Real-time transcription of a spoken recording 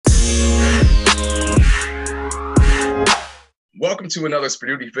Welcome to another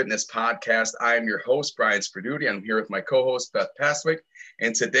Sperduti Fitness podcast. I am your host, Brian Sperduti. I'm here with my co-host, Beth Paswick.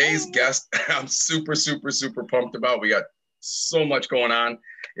 And today's guest, I'm super pumped about. We got so much going on,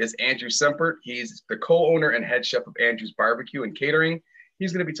 is Andrew Sempert. He's the co-owner and head chef of Andrew's Barbecue and Catering.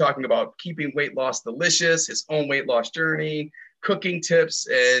 He's going to be talking about keeping weight loss delicious, his own weight loss journey, cooking tips,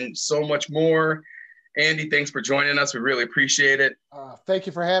 and so much more. Andy, thanks for joining us. We really appreciate it. Thank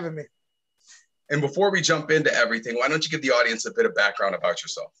you for having me. And before we jump into everything, why don't you give the audience a bit of background about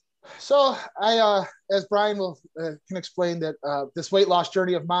yourself? So I, as Brian will can explain, that this weight loss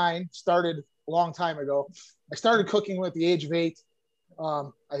journey of mine started a long time ago. I started cooking at the age of 8. I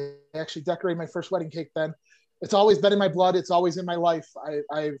actually decorated my first wedding cake then. It's always been in my blood. It's always in my life.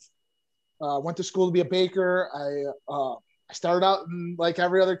 I've went to school to be a baker. I started out like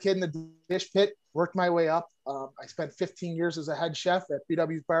every other kid in the dish pit, worked my way up. I spent 15 years as a head chef at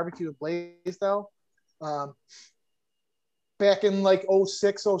BW's Barbecue in Blaisdell. Back in like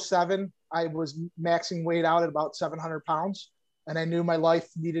 06, 07, I was maxing weight out at about 700 pounds. And I knew my life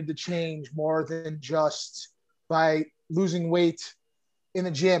needed to change more than just by losing weight in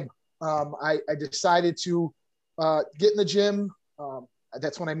the gym. I decided to get in the gym.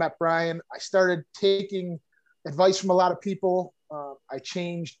 That's when I met Brian. I started taking advice from a lot of people. I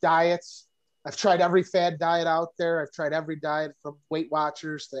changed diets. I've tried every fad diet out there. I've tried every diet from Weight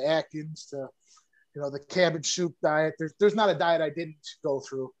Watchers to Atkins to, the cabbage soup diet. There's not a diet I didn't go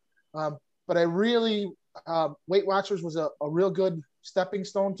through. But I really, Weight Watchers was a real good stepping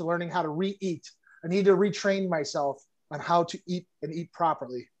stone to learning how to re-eat. I need to retrain myself on how to eat and eat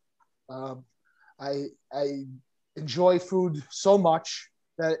properly. I enjoy food so much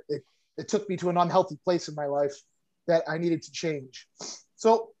that it took me to an unhealthy place in my life that I needed to change.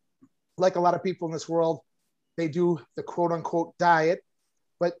 So, like a lot of people in this world, they do the quote unquote diet.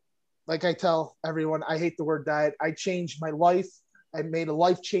 But like I tell everyone, I hate the word diet. I changed my life. I made a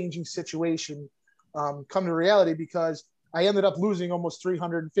life-changing situation come to reality because I ended up losing almost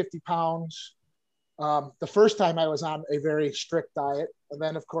 350 pounds the first time I was on a very strict diet. And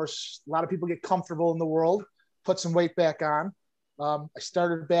then, of course, a lot of people get comfortable in the world, put some weight back on. I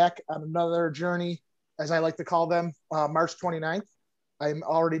started back on another journey, as I like to call them, March 29th. I'm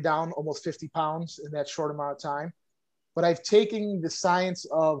already down almost 50 pounds in that short amount of time. But I've taken the science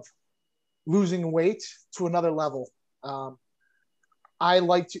of losing weight to another level. I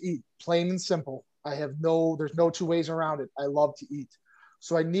like to eat, plain and simple. There's no two ways around it. I love to eat.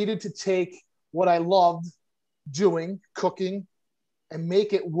 So I needed to take what I loved doing, cooking, and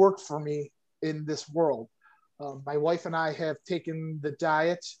make it work for me in this world. My wife and I have taken the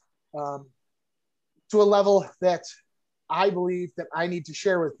diet to a level that I believe that I need to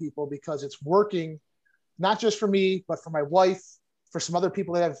share with people because it's working, not just for me, but for my wife, for some other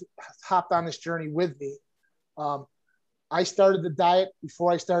people that have hopped on this journey with me. I started the diet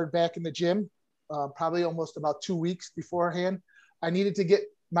before I started back in the gym, probably almost about 2 weeks beforehand. I needed to get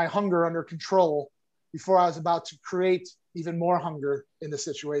my hunger under control before I was about to create even more hunger in the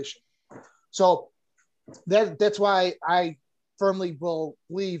situation. So that's why I firmly will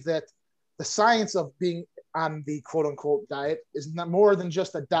believe that the science of being on the quote unquote diet is not more than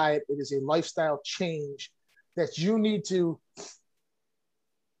just a diet. It is a lifestyle change that you need to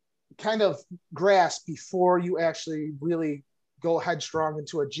kind of grasp before you actually really go headstrong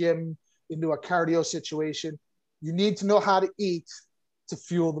into a gym, into a cardio situation. You need to know how to eat to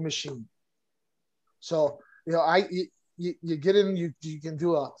fuel the machine. So, you get in, you can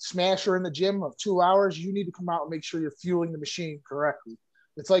do a smasher in the gym of 2 hours. You need to come out and make sure you're fueling the machine correctly.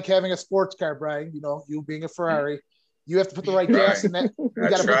 It's like having a sports car, Brian, you being a Ferrari, you have to put the right gas in that. You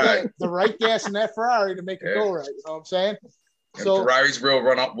got to put the right gas in that Ferrari to make it go right. You know what I'm saying? And so Ferraris will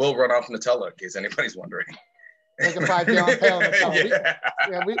run off Nutella, in case anybody's wondering. Like a 5-gallon pail of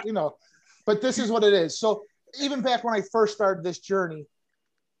Nutella. But this is what it is. So even back when I first started this journey,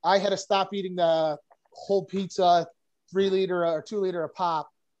 I had to stop eating the whole pizza, 3-liter or 2-liter a pop,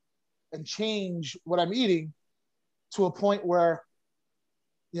 and change what I'm eating to a point where,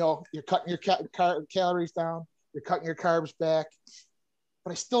 you're cutting your calories down, you're cutting your carbs back.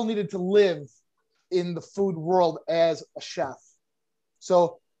 But I still needed to live in the food world as a chef.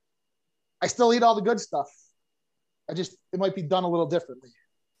 So I still eat all the good stuff. It might be done a little differently.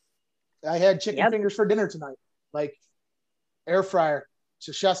 I had chicken fingers for dinner tonight, like air fryer. It's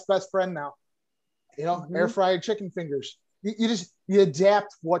a chef's best friend now. Air fried chicken fingers. You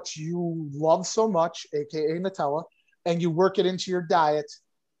adapt what you love so much, AKA Nutella, and you work it into your diet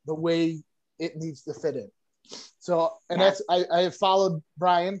the way it needs to fit in. So, and I have followed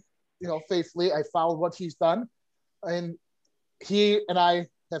Brian, faithfully. I followed what he's done, and he and I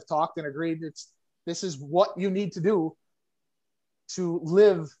have talked and agreed this is what you need to do to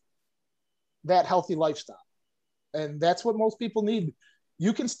live that healthy lifestyle. And that's what most people need.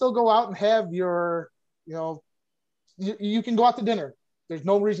 You can still go out and have your, you can go out to dinner. There's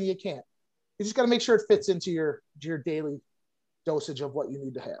no reason you can't. You just got to make sure it fits into your daily dosage of what you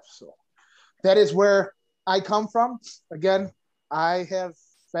need to have. So that is where I come from. Again, I have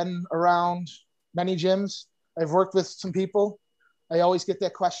been around many gyms. I've worked with some people. I always get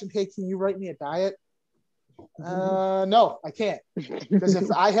that question, hey, can you write me a diet? No, I can't. Because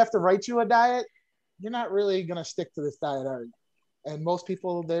if I have to write you a diet, you're not really going to stick to this diet, are you? And most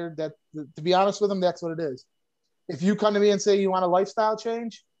people there, to be honest with them, that's what it is. If you come to me and say you want a lifestyle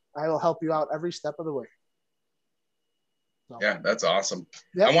change, I will help you out every step of the way. So. Yeah, that's awesome.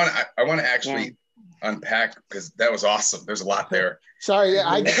 Yep. I want to actually unpack, because that was awesome. There's a lot there. Sorry,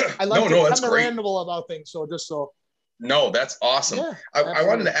 I like to that's be great. random about things. So just so. No, that's awesome. Yeah, I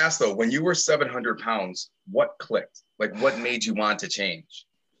wanted to ask though, when you were 700 pounds, what clicked? Like, what made you want to change?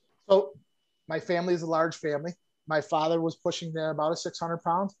 So my family is a large family. My father was pushing about 600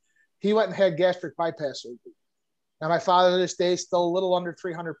 pounds. He went and had gastric bypass surgery. Now my father to this day is still a little under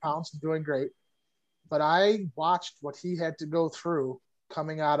 300 pounds and doing great. But I watched what he had to go through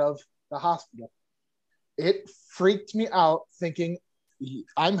coming out of the hospital. It freaked me out thinking,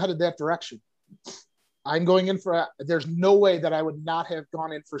 I'm headed that direction. I'm going in there's no way that I would not have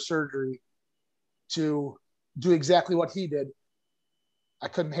gone in for surgery to do exactly what he did. I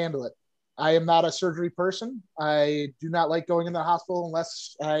couldn't handle it. I am not a surgery person. I do not like going in the hospital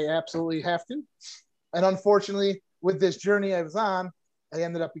unless I absolutely have to. And unfortunately, with this journey I was on, I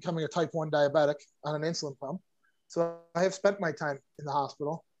ended up becoming a type 1 diabetic on an insulin pump. So I have spent my time in the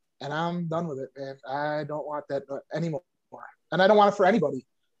hospital and I'm done with it. And I don't want that anymore. And I don't want it for anybody.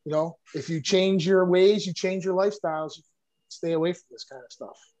 If you change your ways, you change your lifestyles, you stay away from this kind of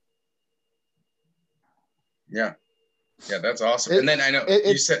stuff. Yeah. Yeah, that's awesome. And then I know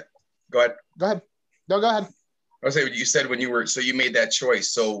you said, go ahead. Go ahead. No, go ahead. I was saying, you said when you made that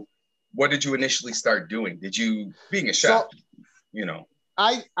choice. So what did you initially start doing? Being a chef,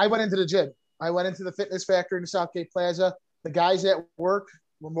 I went into the gym. I went into the fitness factory in Southgate Plaza. The guys at work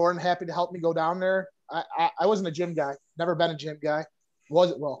were more than happy to help me go down there. I wasn't a gym guy, never been a gym guy.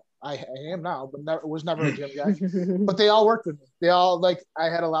 I am now, but was never a gym guy. But they all worked with me. I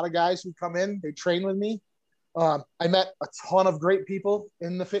had a lot of guys who come in, they train with me. I met a ton of great people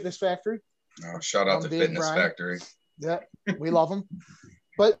in the fitness factory. Oh, shout out to Fitness Factory. Yeah, we love them.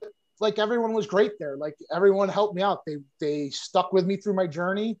 But everyone was great there. Everyone helped me out. They stuck with me through my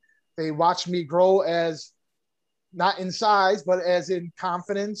journey. They watched me grow as not in size, but as in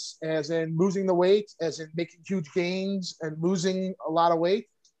confidence, as in losing the weight, as in making huge gains and losing a lot of weight.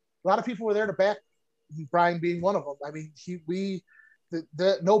 A lot of people were there to back me, Brian being one of them. I mean,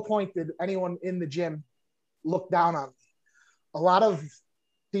 no point did anyone in the gym look down on me. A lot of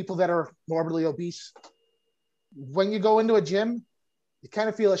people that are morbidly obese, when you go into a gym, you kind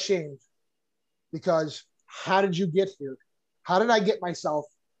of feel ashamed because how did you get here? How did I get myself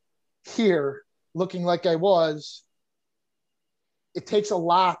here looking like I was? It takes a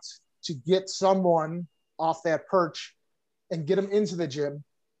lot to get someone off that perch and get them into the gym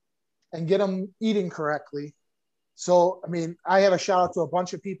and get them eating correctly. So, I mean, I have a shout out to a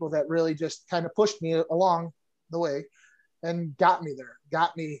bunch of people that really just kind of pushed me along the way and got me there,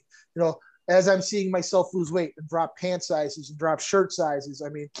 as I'm seeing myself lose weight and drop pant sizes and drop shirt sizes. I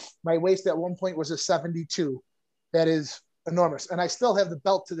mean, my waist at one point was a 72. That is enormous. And I still have the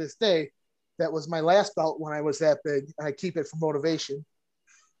belt to this day. That was my last belt when I was that big. And I keep it for motivation.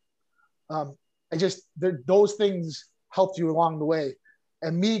 Those things helped you along the way.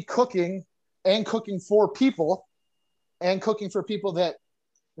 And me cooking for people and cooking for people that,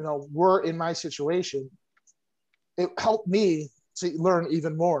 were in my situation, it helped me to learn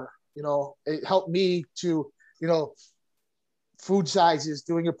even more. It helped me to, food sizes,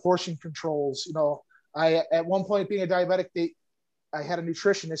 doing your portion controls. I, at one point being a diabetic, I had a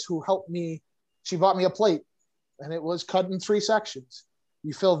nutritionist who helped me. She bought me a plate and it was cut in 3 sections.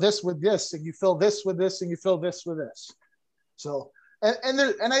 You fill this with this, and you fill this with this, and you fill this with this. So,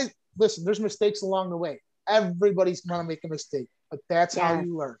 there's mistakes along the way. Everybody's going to make a mistake, but that's how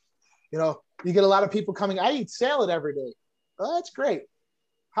you learn. You get a lot of people coming, I eat salad every day. Well, that's great.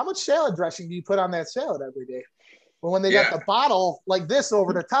 How much salad dressing do you put on that salad every day? Well, when they got the bottle like this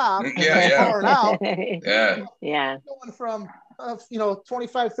over the top, pouring out, going from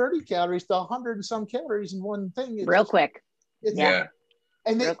 25, 30 calories to 100 and some calories in one thing. Real quick.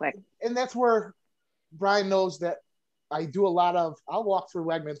 And that's where Brian knows that I do a lot of, I'll walk through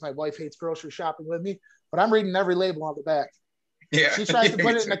Wegmans. My wife hates grocery shopping with me, but I'm reading every label on the back. Yeah. She tries to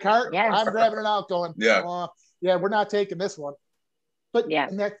put it in the cart. Yes. I'm grabbing it out going, we're not taking this one. But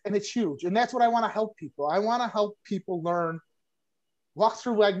and it's huge. And that's what I want to help people. I want to help people learn, walk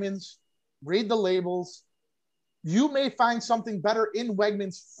through Wegmans, read the labels. You may find something better in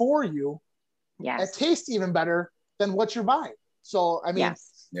Wegmans for you. That tastes even better than what you're buying. So, I mean,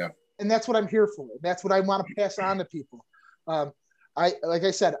 and that's what I'm here for. That's what I want to pass on to people. Like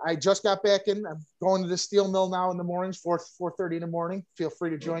I said, I just got back in. I'm going to the steel mill now in the mornings, 4:30 in the morning. Feel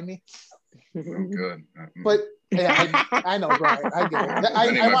free to join me. Good. But yeah, I know, Brian. I get it.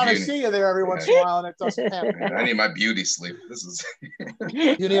 I want to see you there every once in a while, and it doesn't happen. I need my beauty sleep. This is.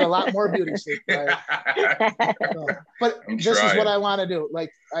 You need a lot more beauty sleep, Brian. But this is what I want to do.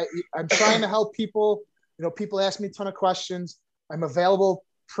 Like I'm trying to help people. You know, people ask me a ton of questions. I'm available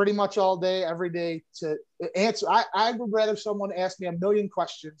pretty much all day, every day to answer. I would rather someone ask me a million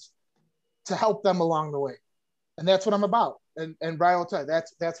questions to help them along the way. And that's what I'm about. And Brian will tell you,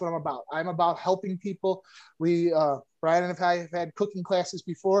 that's what I'm about. I'm about helping people. Brian and I have had cooking classes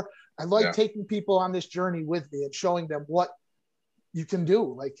before. I like taking people on this journey with me and showing them what you can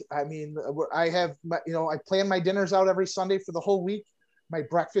do. Like, I mean, I have, I plan my dinners out every Sunday for the whole week. My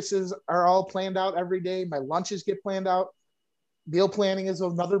breakfasts are all planned out every day. My lunches get planned out. Meal planning is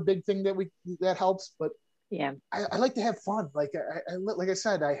another big thing that helps. But I like to have fun. Like I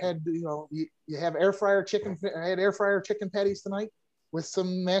said, I had, you have air fryer chicken. I had air fryer chicken patties tonight with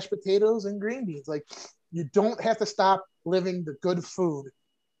some mashed potatoes and green beans. Like, you don't have to stop living the good food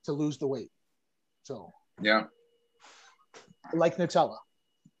to lose the weight. So like Nutella.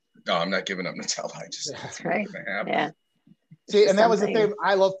 No, I'm not giving up Nutella. That's right. See, and that was the thing.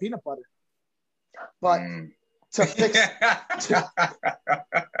 I love peanut butter, but to fix.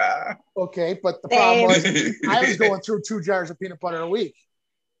 Okay, but the problem was I was going through 2 jars of peanut butter a week.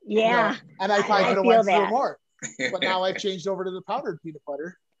 Yeah, and I probably could have went through more. But now I've changed over to the powdered peanut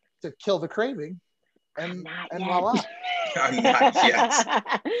butter to kill the craving, and voila. I'm not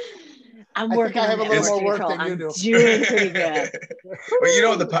yet. I'm working. I have a little more work than you do. Doing pretty good.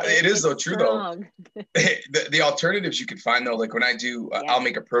 But it is though true though. The alternatives you can find though, like when I do, I'll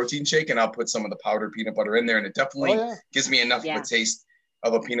make a protein shake and I'll put some of the powdered peanut butter in there, and it definitely gives me enough of a taste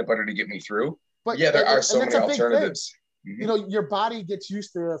of a peanut butter to get me through. But there are so many alternatives. Mm-hmm. Your body gets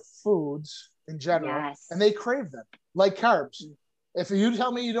used to foods in general, and they crave them, like carbs. If you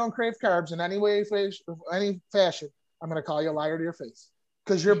tell me you don't crave carbs in any way, any fashion, I'm going to call you a liar to your face.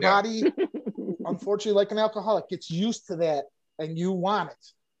 Because your body, unfortunately, like an alcoholic, gets used to that, and you want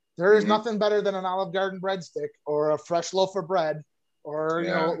it. There is nothing better than an Olive Garden breadstick or a fresh loaf of bread, or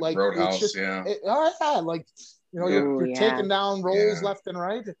like Roadhouse. It's just, you're taking down rolls left and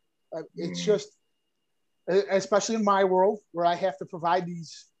right. It's just, especially in my world where I have to provide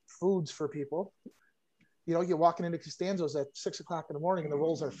these foods for people. You're walking into Costanzo's at 6 o'clock in the morning, and the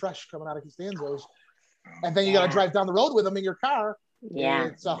rolls are fresh coming out of Costanzo's, and then you got to drive down the road with them in your car.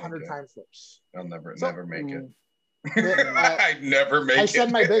 It's 100 times worse. I'll never make it. I'd never make it. I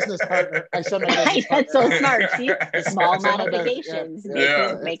send my business partner. That's so smart. See, small modifications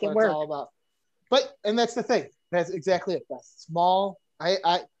make it work. All about. And that's the thing. That's exactly it. That's small. I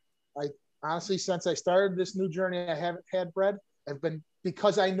honestly, since I started this new journey, I haven't had bread.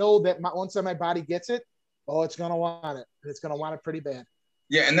 Because I know that once my body gets it, it's gonna want it. It's gonna want it pretty bad.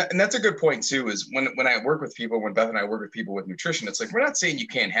 Yeah, and that's a good point too, is when I work with people, when Beth and I work with people with nutrition, it's like, we're not saying you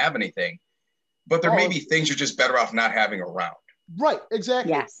can't have anything, but there may be things you're just better off not having around. Right,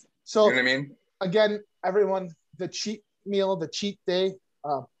 exactly. Yes. So, you know what I mean? Again, everyone, the cheat meal, the cheat day,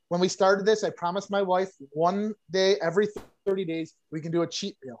 when we started this, I promised my wife one day every 30 days, we can do a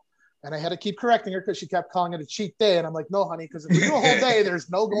cheat meal. And I had to keep correcting her because she kept calling it a cheat day. And I'm like, no, honey, because if we do a whole day, there's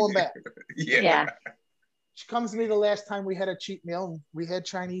no going back. Yeah. She comes to me the last time we had a cheat meal and we had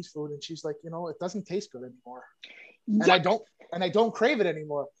Chinese food, and she's like, it doesn't taste good anymore. And I don't crave it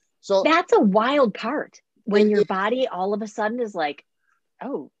anymore. So that's a wild part when your body all of a sudden is like,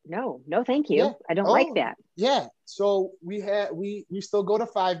 oh no, thank you. Yeah. I don't like that. Yeah. So we still go to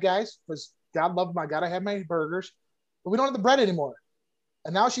Five Guys because God love them. I gotta have my burgers, but we don't have the bread anymore.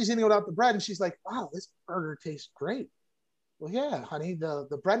 And now she's eating without the bread, and she's like, wow, this burger tastes great. Well, yeah, honey,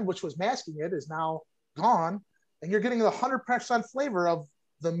 the bread which was masking it is now gone, and you're getting the 100% flavor of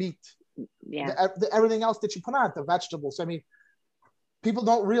the meat, everything else that you put on it, the vegetables. I mean, people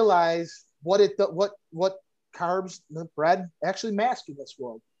don't realize what carbs, the bread actually mask in this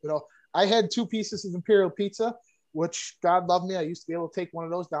world. I had 2 pieces of Imperial pizza, which God love me, I used to be able to take one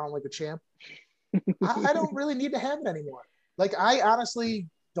of those down like a champ. I don't really need to have it anymore. Like, I honestly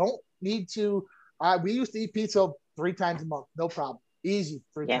don't need to. We used to eat pizza 3 times a month, no problem, easy,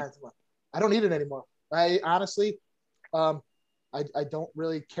 3 times a month. I don't need it anymore. I honestly, I don't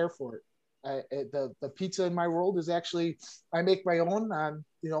really care for it. The pizza in my world is actually, I make my own on,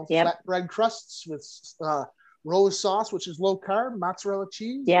 Yep. flatbread crusts with rose sauce, which is low carb, mozzarella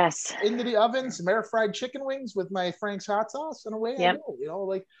cheese. Yes. Into the oven, some air fried chicken wings with my Frank's hot sauce, and away I go.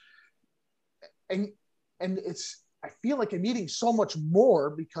 Like, and I feel like I'm eating so much more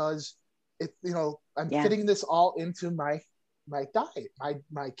because I'm fitting this all into my diet,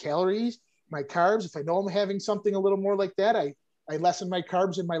 my calories, my carbs. If I know I'm having something a little more like that, I lessen my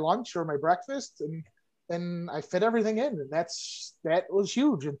carbs in my lunch or my breakfast, and I fit everything in. And that was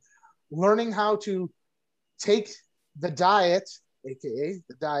huge. And learning how to take the diet, AKA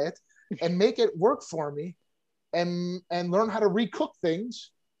the diet, and make it work for me, and learn how to recook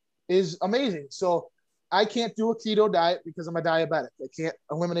things is amazing. So I can't do a keto diet because I'm a diabetic. I can't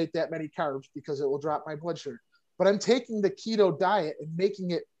eliminate that many carbs because it will drop my blood sugar. But I'm taking the keto diet and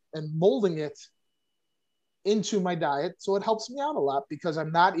making it and molding it into my diet, so it helps me out a lot because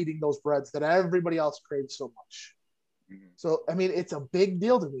I'm not eating those breads that everybody else craves so much. So, I mean, it's a big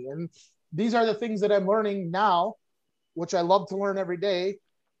deal to me. And these are the things that I'm learning now, which I love to learn every day.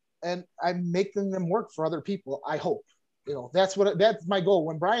 And I'm making them work for other people, I hope. That's my goal.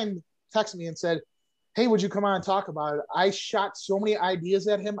 When Brian texted me and said, hey, would you come on and talk about it? I shot so many ideas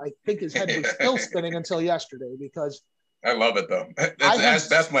at him. I think his head was still spinning until yesterday because I love it though.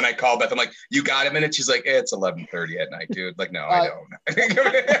 That's when I called Beth. I'm like, you got a minute? She's like, it's 11:30 at night, dude. Like, no, I don't.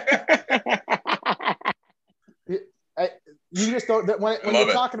 You just don't. When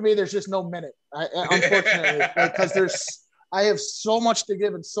you're talking to me, there's just no minute. Unfortunately, because I have so much to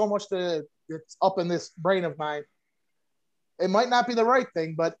give and so much it's up in this brain of mine. It might not be the right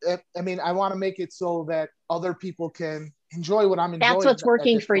thing, but I mean, I want to make it so that other people can enjoy what I'm enjoying. That's what's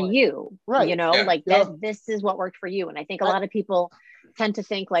working for you, right? This is what worked for you. And I think a lot of people tend to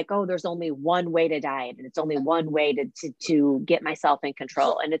think like, oh, there's only one way to diet, and it's only one way to get myself in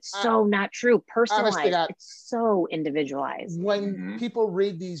control. And it's so not true. Personalized. It's so individualized. When people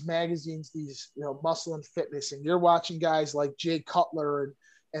read these magazines, these muscle and fitness, and you're watching guys like Jay Cutler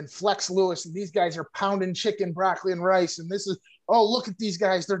and Flex Lewis, and these guys are pounding chicken, broccoli, and rice. And this is, oh, look at these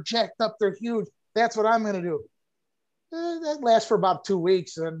guys. They're jacked up. They're huge. That's what I'm going to do. That lasts for about 2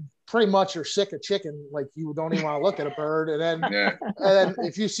 weeks, and pretty much you're sick of chicken. Like, you don't even want to look at a bird. And then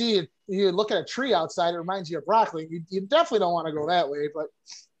if you look at a tree outside, it reminds you of broccoli. You definitely don't want to go that way. But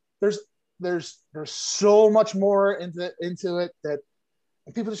there's so much more into it that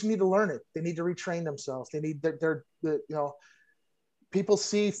people just need to learn it. They need to retrain themselves. They need people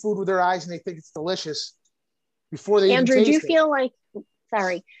see food with their eyes and they think it's delicious before they Andrew, even taste do you feel like,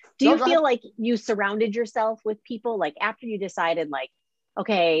 sorry, do you feel ahead. like you surrounded yourself with people, like after you decided like,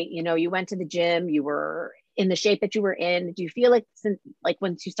 okay, you went to the gym, you were in the shape that you were in, do you feel like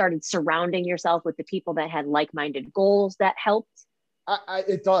once you started surrounding yourself with the people that had like-minded goals, that helped?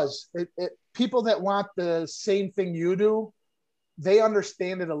 It does. People that want the same thing you do, they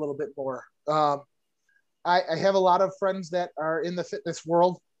understand it a little bit more. I have a lot of friends that are in the fitness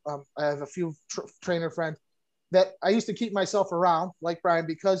world. I have a few trainer friends that I used to keep myself around, like Brian,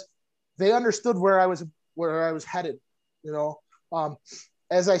 because they understood where I was headed.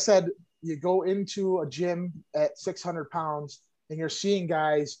 As I said, you go into a gym at 600 pounds and you're seeing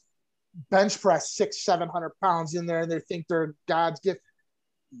guys bench press 600-700 pounds in there, and they think they're God's gift.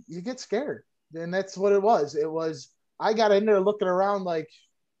 You get scared, and that's what it was. I got in there looking around like,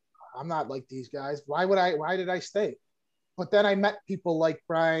 I'm not like these guys. Why did I stay? But then I met people like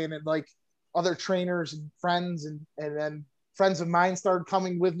Brian and like other trainers and friends, and then friends of mine started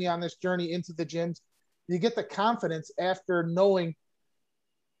coming with me on this journey into the gyms. You get the confidence after knowing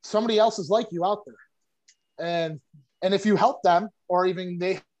somebody else is like you out there. And if you help them, or even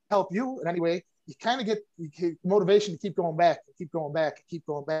they help you in any way, you kind of get motivation to keep going back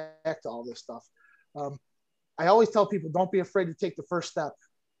to all this stuff. I always tell people, don't be afraid to take the first step,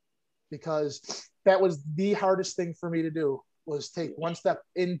 because that was the hardest thing for me to do, was take one step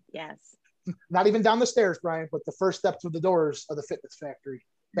in. Yes. Not even down the stairs, Brian, but the first step through the doors of the Fitness Factory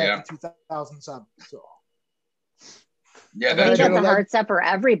back in 2007. So. Yeah, I think that's a hard step for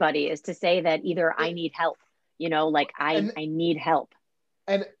everybody, is to say that either I need help, I need help.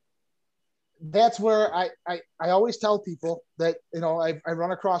 And that's where I always tell people that, I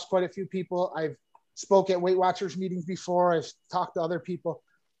run across quite a few people. I've spoke at Weight Watchers meetings before. I've talked to other people.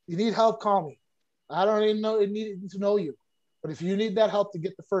 You need help, call me. I don't even need to know you. But if you need that help to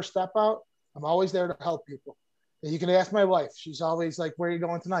get the first step out, I'm always there to help people. And you can ask my wife. She's always like, where are you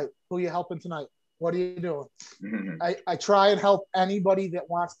going tonight? Who are you helping tonight? What are you doing? Mm-hmm. I try and help anybody that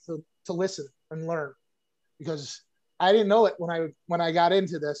wants to listen and learn, because I didn't know it when I got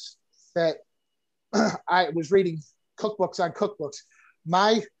into this, that I was reading cookbooks on cookbooks.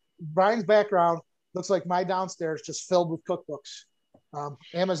 My Brian's background looks like my downstairs just filled with cookbooks.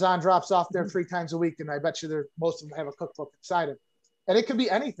 Amazon drops off there 3 times a week, and I bet you most of them have a cookbook inside it. And it could be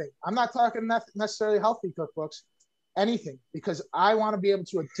anything. I'm not talking necessarily healthy cookbooks, anything, because I want to be able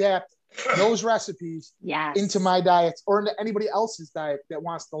to adapt those recipes into my diets or into anybody else's diet that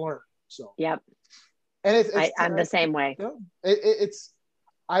wants to learn. So, yep. And I'm the same way.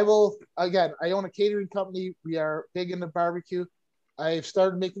 I own a catering company. We are big into barbecue. I've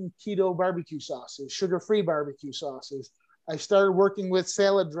started making keto barbecue sauces, sugar-free barbecue sauces. I started working with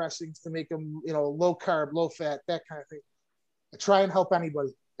salad dressings to make them, low carb, low fat, that kind of thing. I try and help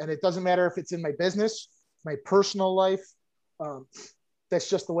anybody. And it doesn't matter if it's in my business, my personal life. That's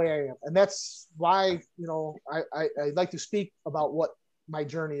just the way I am. And that's why, I like to speak about what my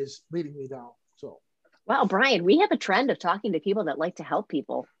journey is leading me down. So. Wow, Brian, we have a trend of talking to people that like to help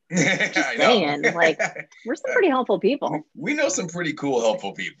people. Just saying, we're some pretty helpful people. We know some pretty cool,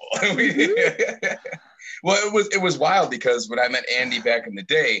 helpful people. Well, it was wild because when I met Andy back in the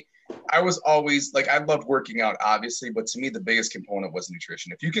day, I was always I loved working out, obviously, but to me, the biggest component was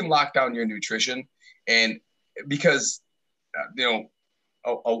nutrition. If you can lock down your nutrition, and because,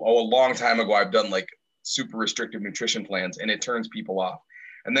 a long time ago, I've done super restrictive nutrition plans, and it turns people off.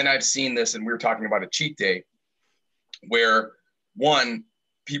 And then I've seen this, and we were talking about a cheat day where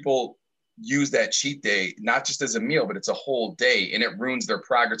people use that cheat day, not just as a meal, but it's a whole day, and it ruins their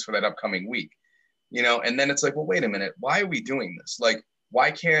progress for that upcoming week, and then it's well, wait a minute, why are we doing this? Why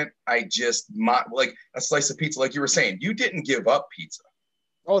can't I just a slice of pizza? Like you were saying, you didn't give up pizza.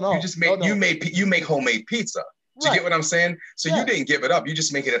 Oh no, you just made, you make homemade pizza. Do you get what I'm saying? So you didn't give it up. You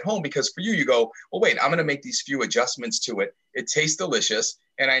just make it at home because for you go, well, wait, I'm going to make these few adjustments to it. It tastes delicious.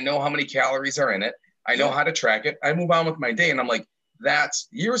 And I know how many calories are in it. I know how to track it. I move on with my day. And I'm that's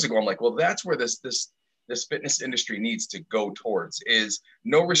years ago. I'm well, that's where this fitness industry needs to go towards is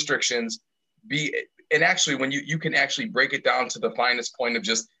no restrictions. And actually when you can actually break it down to the finest point of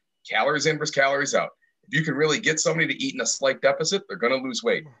just calories in versus calories out. If you can really get somebody to eat in a slight deficit, they're going to lose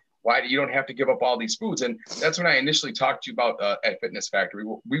weight. Why you don't have to give up all these foods? And that's when I initially talked to you about at Fitness Factory.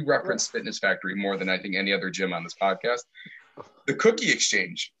 We reference Fitness Factory more than I think any other gym on this podcast. The cookie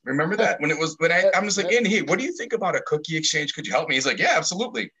exchange. Remember that when I'm just Andy, hey, what do you think about a cookie exchange? Could you help me? He's yeah,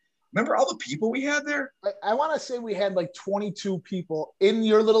 absolutely. Remember all the people we had there? I want to say we had 22 people in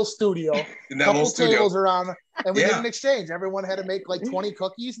your little studio, in that little studio. Tables around, and we did an exchange. Everyone had to make 20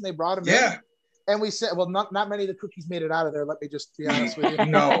 cookies, and they brought them in. And we said, well, not many of the cookies made it out of there. Let me just be honest with you.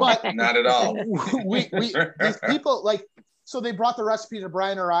 No, but not at all. These people so they brought the recipe to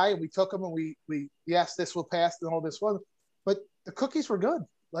Brian or I, and we took them and we yes, this will pass and all this one. But the cookies were good.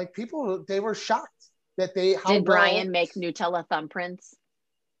 People, they were shocked that they. Did Brian make Nutella thumbprints?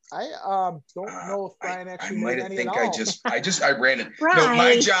 I don't know if Brian actually made any at all. I ran it.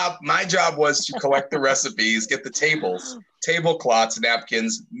 No, my job was to collect the recipes, get the tablecloths,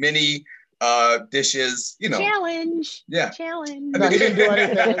 napkins, mini dishes, Challenge. Yeah. Challenge. No, he didn't do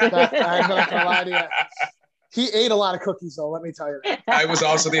anything. I'm not gonna lie to you. He ate a lot of cookies, though. Let me tell you. I was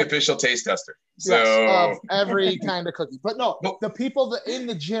also the official taste tester. So yes, of every kind of cookie. But no, the people in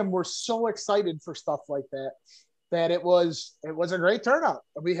the gym were so excited for stuff like that it was a great turnout.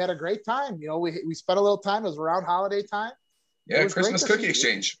 We had a great time. We spent a little time. It was around holiday time. Yeah, Christmas cookie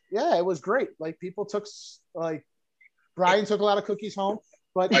exchange. Yeah, it was great. People took Brian took a lot of cookies home.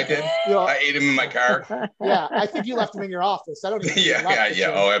 But I did. I ate them in my car. Yeah, I think you left them in your office. I don't even.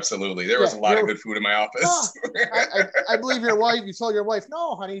 Yeah. Oh, absolutely. There was a lot of good food in my office. I believe your wife. You told your wife,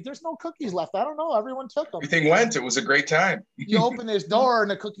 "No, honey, there's no cookies left." I don't know. Everyone took them. Everything went. It was a great time. You open this door and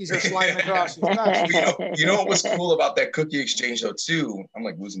the cookies are sliding across. You know what was cool about that cookie exchange though too? I'm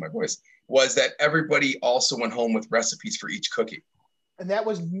losing my voice. Was that everybody also went home with recipes for each cookie? And that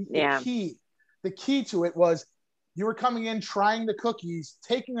was the key. The key to it was. You were coming in, trying the cookies,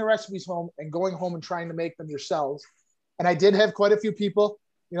 taking the recipes home, and going home and trying to make them yourselves. And I did have quite a few people,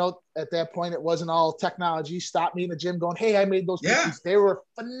 at that point, it wasn't all technology, stop me in the gym going, hey, I made those cookies. They were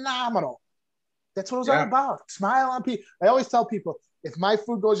phenomenal. That's what it was all about. Smile on people. I always tell people, if my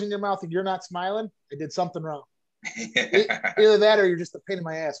food goes in your mouth and you're not smiling, I did something wrong. Either that or you're just a pain in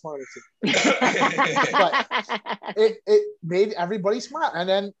my ass, one of the two. But it made everybody smile. And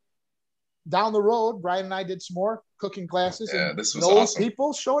then down the road, Brian and I did some more cooking classes, and this was those awesome.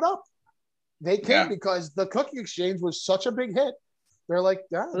 People showed up. They came because the cooking exchange was such a big hit.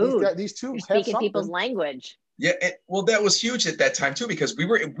 They're these two speaking people's language. Yeah, well, that was huge at that time too because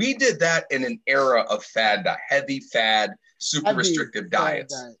we did that in an era of heavy fad, super restrictive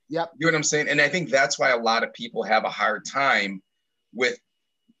diets. Yep, you know what I'm saying? And I think that's why a lot of people have a hard time with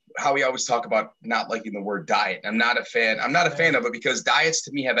how we always talk about not liking the word diet. I'm not a fan of it because diets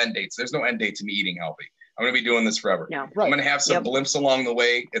to me have end dates. There's no end date to me eating healthy. I'm going to be doing this forever. No. Right. I'm going to have some blimps along the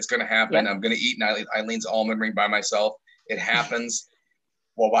way. It's going to happen. I'm going to eat Eileen's almond ring by myself. It happens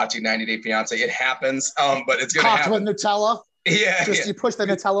while watching 90 Day Fiance. It happens, but it's going to happen. With Nutella. Yeah. You push the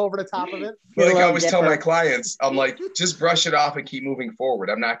Nutella over the top of it. But like I always tell my clients, I'm like, just brush it off and keep moving forward.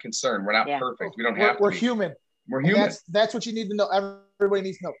 I'm not concerned. We're not perfect. We don't have to. We're human. We're human. That's what you need to know. Everybody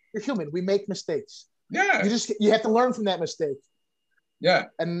needs to know. You're human. We make mistakes. Yeah. You have to learn from that mistake. Yeah.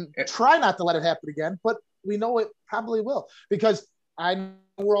 And try not to let it happen again, but we know it probably will, because I know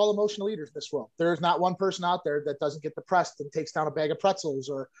we're all emotional leaders in this world. There's not one person out there that doesn't get depressed and takes down a bag of pretzels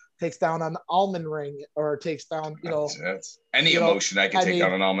or takes down an almond ring or takes down, that's any emotion I can take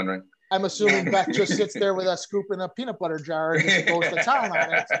down an almond ring. I'm assuming Beth just sits there with a scoop in a peanut butter jar and just goes to town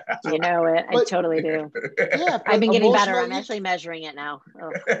on it. You know it. I totally do. Yeah, I've been getting better. I'm actually measuring it now.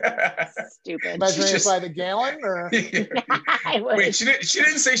 Oh, stupid. Measuring it by the gallon, or wait, she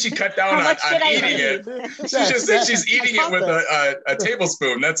didn't say she cut down on eating it. She just said she's eating it with a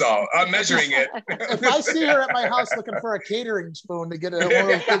tablespoon. That's all. I'm measuring it. If I see her at my house looking for a catering spoon to get one of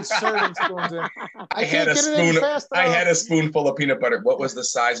those big serving spoons in, I can't get it in fast enough. I had a spoonful of peanut butter. What was the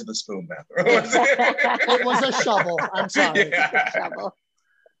size of the spoon? It was a shovel. I'm sorry. Yeah. Shovel.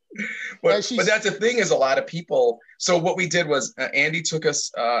 But that's the thing is a lot of people. So what we did was Andy took us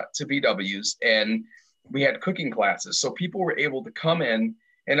to BW's and we had cooking classes. So people were able to come in,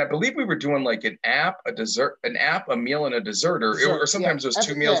 and I believe we were doing like an app, a meal, and a dessert, or sometimes it was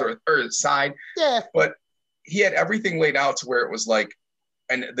two meals or a side. Yeah. But he had everything laid out to where it was like,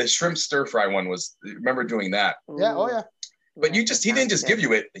 and the shrimp stir fry one was. Remember doing that? Yeah. Oh yeah. But he didn't just give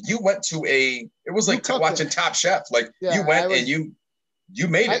you it. You went to it was like watching Top Chef. Like you went and you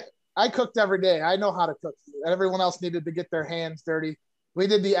made it. I cooked every day. I know how to cook. Everyone else needed to get their hands dirty. We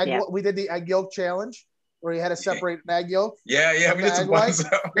did the egg yolk challenge where you had to separate an egg yolk. Yeah, we did some white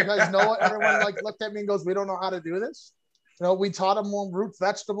because everyone looked at me and goes, "We don't know how to do this." We taught them root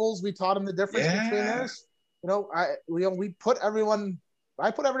vegetables. We taught them the difference between this. I put everyone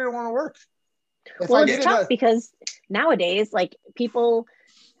to work. It's tough because nowadays, like people,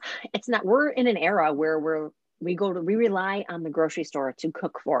 we're in an era where we rely on the grocery store to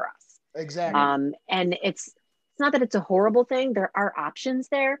cook for us. Exactly. And it's not that it's a horrible thing. There are options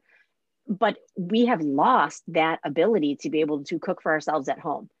there, but we have lost that ability to be able to cook for ourselves at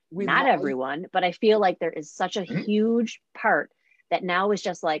home. Not everyone, but I feel like there is such a huge part that now is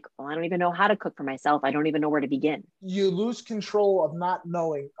just like, oh, I don't even know how to cook for myself. I don't even know where to begin. You lose control of not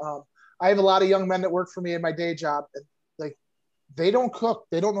knowing. I have a lot of young men that work for me in my day job. And, they don't cook.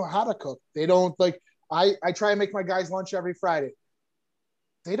 They don't know how to cook. They don't I try and make my guys lunch every Friday.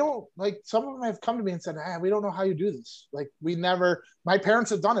 They don't some of them have come to me and said, we don't know how you do this. My parents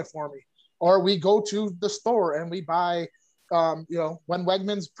have done it for me. Or we go to the store and we buy, when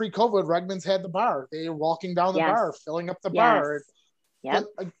Wegmans pre-COVID, Wegmans had the bar. They were walking down the bar, filling up the bar. Yeah.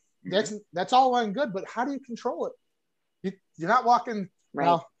 That's all well and good, but how do you control it? You're not walking. Right.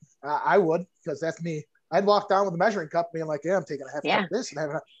 Well, I would, because that's me. I'd walk down with a measuring cup being like, I'm taking a half cup of this.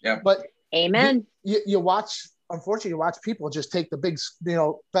 But amen. You watch, unfortunately, you watch people just take the big,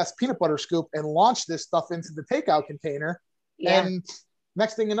 best peanut butter scoop and launch this stuff into the takeout container. Yeah. And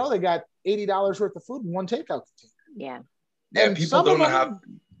next thing you know, they got $80 worth of food in one takeout container. Yeah. Yeah. And people don't know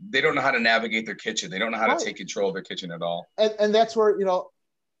how to navigate their kitchen. They don't know how to take control of their kitchen at all. And that's where,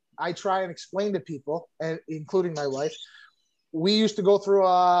 I try and explain to people, and including my wife, we used to go through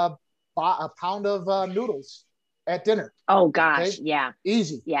a pound of noodles at dinner. Oh gosh. Okay? Yeah.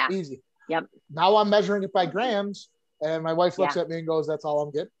 Easy. Yeah. Easy. Yep. Now I'm measuring it by grams, and my wife looks at me and goes, "That's all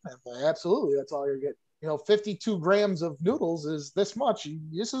I'm getting." I'm like, absolutely, that's all you're getting. 52 grams of noodles is this much.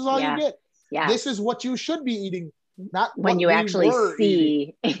 This is all you get. Yeah. This is what you should be eating, not when you actually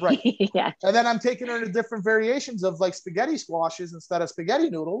see. Right. Yeah. And then I'm taking her to different variations of spaghetti squashes instead of spaghetti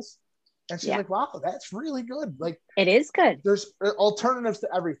noodles. And she's like, wow, that's really good. It is good. There's alternatives to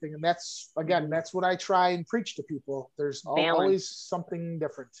everything. And that's what I try and preach to people. There's always something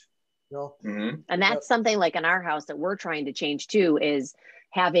different, Mm-hmm. And that's something in our house that we're trying to change too, is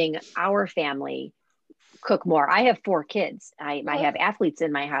having our family cook more. I have 4 kids. I have athletes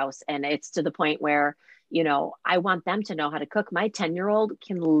in my house, and it's to the point where, I want them to know how to cook. My 10-year-old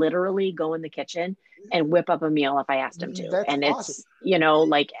can literally go in the kitchen and whip up a meal if I asked him to. That's and awesome.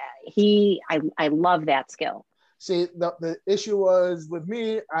 It's, I love that skill. See, the issue was with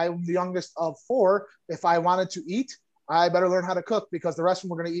me, I'm the youngest of 4. If I wanted to eat, I better learn how to cook because the rest of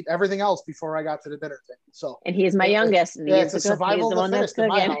them were going to eat everything else before I got to the dinner table. So, and he's my youngest, and it's a survival of the fittest in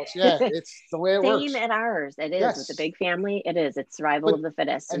my house. Yeah, it's the way it works. Same at ours. It is with the big family. It is. It's survival of the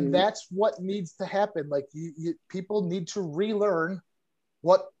fittest, and that's what needs to happen. Like people need to relearn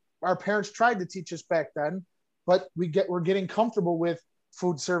what our parents tried to teach us back then, but we're getting comfortable with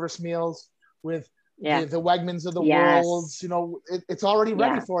food service meals, with the Wegmans of the world. You know, it's already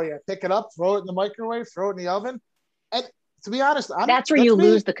ready for you. Pick it up, throw it in the microwave, throw it in the oven. And to be honest, that's where you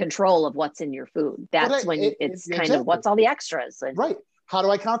lose the control of what's in your food. That's when it's kind of what's all the extras. Right. How do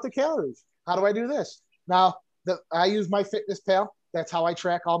I count the calories? How do I do this? Now, I use MyFitnessPal. That's how I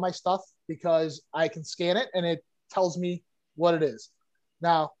track all my stuff because I can scan it and it tells me what it is.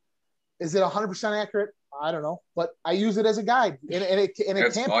 Now, is it 100% accurate? I don't know, but I use it as a guide. And it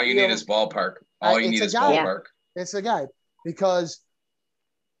can't all you need is ballpark. All you need is ballpark. It's a guide because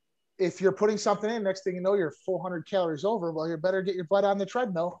if you're putting something in, next thing you know, you're 400 calories over. Well, you better get your butt on the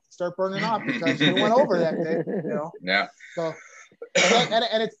treadmill, start burning off because you went over that day. You know. Yeah. So,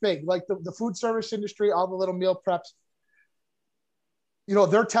 and it's big. Like the food service industry, all the little meal preps. You know,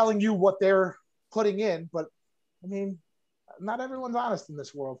 they're telling you what they're putting in, but I mean, not everyone's honest in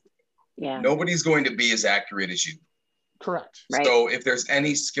this world. Yeah. Nobody's going to be as accurate as you. Correct. Right. So if there's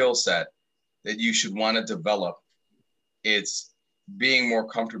any skill set that you should want to develop, it's being more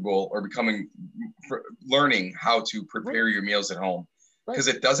comfortable or learning how to prepare your meals at home, because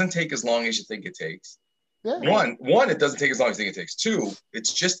it doesn't take as long as you think it takes. Yeah. One, it doesn't take as long as you think it takes. Two,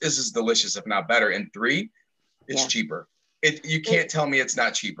 it's just as delicious, if not better. And three, it's cheaper. You can't tell me it's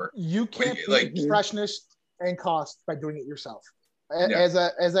not cheaper. You can't beat freshness and cost by doing it yourself. As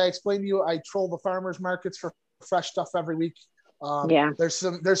I explained to you, I troll the farmers markets for fresh stuff every week. There's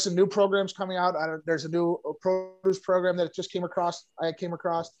some new programs coming out. There's a new produce program that just came across.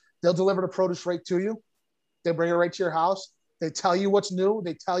 They'll deliver the produce right to you. They bring it right to your house. They tell you what's new.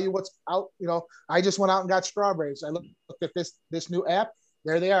 They tell you what's out. You know, I just went out and got strawberries. I looked at this new app.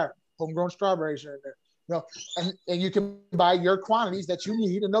 There they are. Homegrown strawberries are in there. You know, and you can buy your quantities that you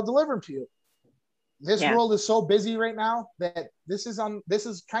need, and they'll deliver them to you. This world is so busy right now that this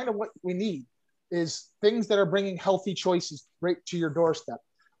is kind of what we need. Is things that are bringing healthy choices right to your doorstep,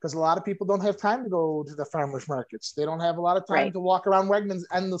 because a lot of people don't have time to go to the farmers markets. They don't have a lot of time to walk around Wegmans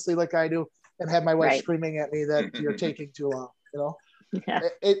endlessly like I do and have my wife screaming at me that you're taking too long. You know,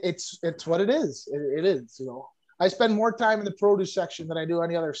 it's what it is. It is. You know, I spend more time in the produce section than I do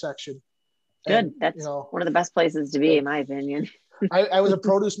any other section. Good. And, that's one of the best places to be, in my opinion. I was a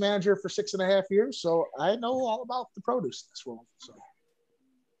produce manager for 6.5 years, so I know all about the produce in this world. So.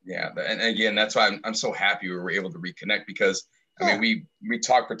 Yeah, and again, that's why I'm so happy we were able to reconnect, because I mean we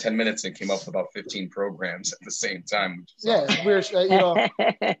talked for 10 minutes and came up with about 15 programs at the same time. We're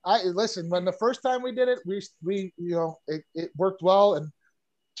listen, when the first time we did it, we it worked well, and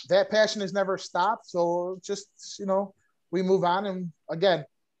that passion has never stopped. So just we move on, and again,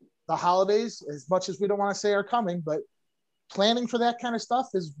 the holidays, as much as we don't want to say are coming, but planning for that kind of stuff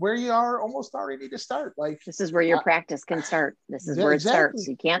is where you are almost already to start. Like, this is where your practice can start. This is where it starts.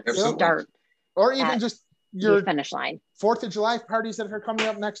 You can't start, or even just your finish line. 4th of July parties that are coming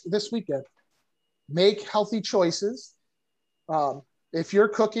up this weekend. Make healthy choices. If you're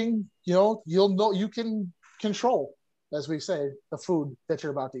cooking, you'll know you can control, as we say, the food that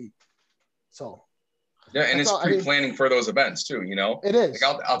you're about to eat. So. Yeah, and it's pre-planning for those events too, It is.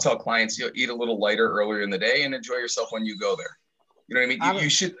 Like I'll tell clients, eat a little lighter earlier in the day and enjoy yourself when you go there. You know what I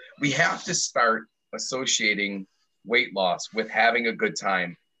mean? We have to start associating weight loss with having a good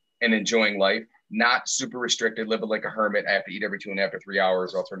time and enjoying life, not super restricted, living like a hermit. I have to eat every 2.5 to 3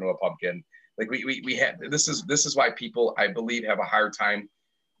 hours or I'll turn into a pumpkin. Like we have, this is why people, I believe, have a hard time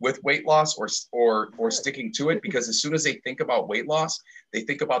with weight loss or sticking to it, because as soon as they think about weight loss, they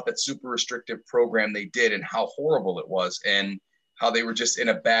think about that super restrictive program they did and how horrible it was and how they were just in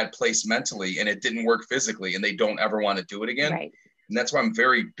a bad place mentally and it didn't work physically and they don't ever want to do it again. Right. And that's why I'm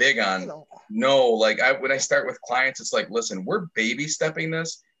very big on when I start with clients, it's like, listen, we're baby stepping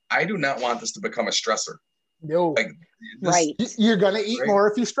this. I do not want this to become a stressor. No, you're going to eat more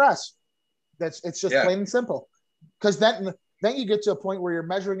if you stress. It's just plain and simple. Because then you get to a point where you're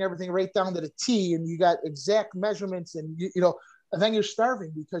measuring everything right down to the T and you got exact measurements and and then you're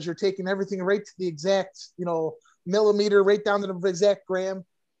starving because you're taking everything right to the exact, millimeter, right down to the exact gram.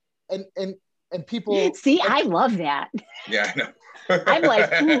 And people see, I love that. Yeah, I know. I'm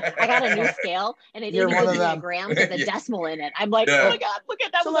like, I got a new scale and it didn't give me a gram with a decimal in it. I'm like, oh my God, look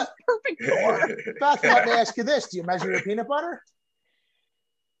at that. Was a perfect score. Beth, let me ask you this. Do you measure your peanut butter?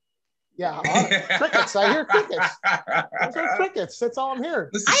 Yeah, crickets. I hear crickets. Those are crickets. That's all I'm hearing.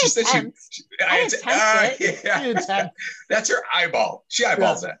 Yeah. That's her eyeball. She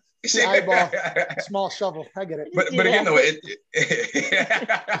eyeballs that. She eyeball, small shovel. I get it. But again, though,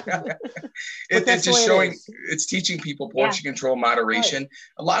 it's just showing. It's teaching people portion control, moderation. Right.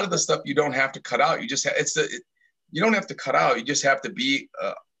 A lot of the stuff you don't have to cut out. You just you don't have to cut out. You just have to be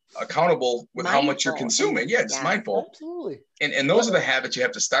accountable with how much you're consuming. Yeah, just mindful. Absolutely. And those are the habits you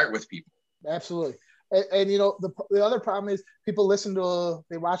have to start with people. Absolutely. And you know, the other problem is people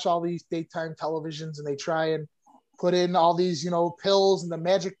they watch all these daytime televisions and they try and put in all these, you know, pills and the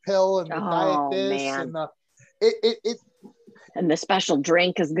magic pill and the diet this and and the special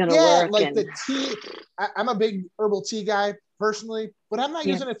drink is going to work. Like the tea. I'm a big herbal tea guy personally, but I'm not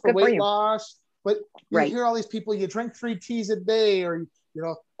using it for weight loss. But you hear all these people, you drink 3 teas a day, or, you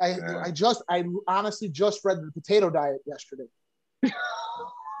know, I honestly just read the potato diet yesterday.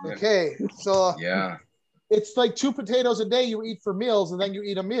 Okay. So it's like 2 potatoes a day you eat for meals, and then you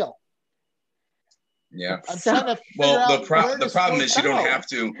eat a meal. Yeah. The problem is you don't have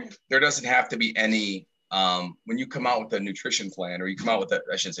to, there doesn't have to be any, when you come out with a nutrition plan, or you come out with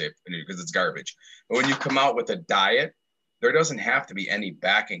I shouldn't say it because it's garbage, but when you come out with a diet, there doesn't have to be any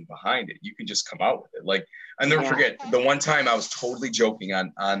backing behind it. You can just come out with it. Like, I never forget the one time I was totally joking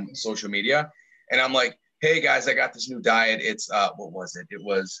on social media, and I'm like, hey guys, I got this new diet. It's, what was it? It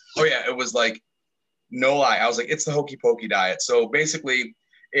was like, no lie. I was like, it's the Hokey Pokey diet. So basically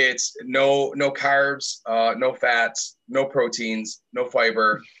it's no carbs, no fats, no proteins, no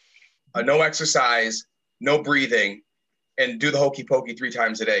fiber, no exercise, no breathing, and do the Hokey Pokey 3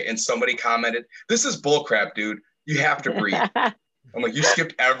 times a day. And somebody commented, this is bullcrap, dude. You have to breathe. I'm like, you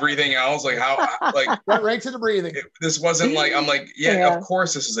skipped everything else? Like how, like went right to the breathing. This wasn't like, I'm like, of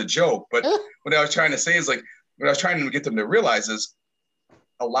course this is a joke. But what I was trying to say is like, what I was trying to get them to realize is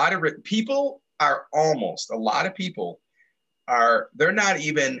a lot of people are they're not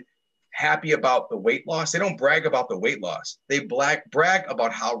even happy about the weight loss. They don't brag about the weight loss. They brag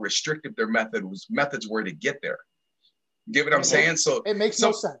about how restrictive their methods were to get there. You get what I'm saying? So it makes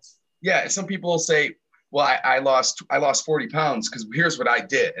no sense. Yeah. Some people will say, well, I lost 40 pounds because here's what I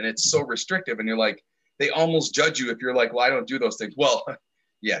did. And it's so restrictive. And you're like, they almost judge you if you're like, well, I don't do those things. Well,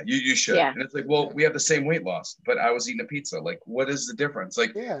 yeah, you should. Yeah. And it's like, well, we have the same weight loss, but I was eating a pizza. Like, what is the difference?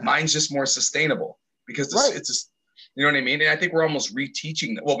 Like mine's just more sustainable because it's just, you know what I mean? And I think we're almost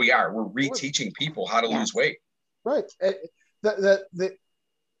reteaching. Well, we're reteaching people how to lose weight. Right. The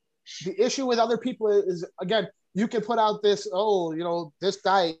issue with other people is, again, you can put out this, this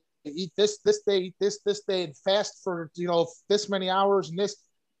diet, eat this day, eat this day, and fast for, this many hours and this.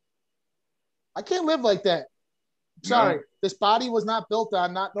 I can't live like that. Sorry. No. This body was not built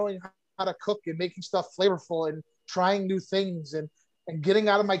on not knowing how to cook and making stuff flavorful and trying new things and getting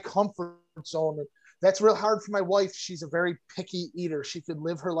out of my comfort zone. And that's real hard for my wife. She's a very picky eater. She could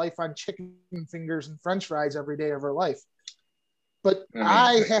live her life on chicken fingers and French fries every day of her life. But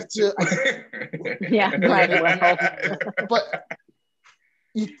I have to. But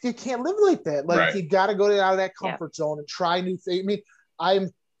you can't live like that. Like you got to go out of that comfort zone and try new things. I mean, I'm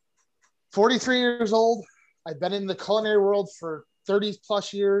 43 years old. I've been in the culinary world for 30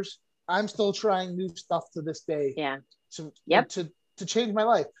 plus years. I'm still trying new stuff to this day. Yeah. To change my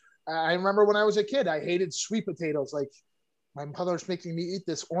life. I remember when I was a kid, I hated sweet potatoes. Like my mother was making me eat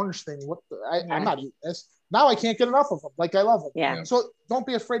this orange thing. I'm not eating this. Now I can't get enough of them. Like I love them. Yeah. So don't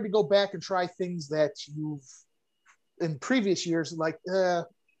be afraid to go back and try things that you've in previous years. Like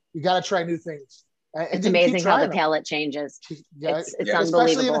you got to try new things. It's amazing how the palate changes. It's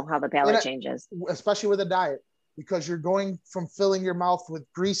unbelievable how the palate changes. Especially with a diet, because you're going from filling your mouth with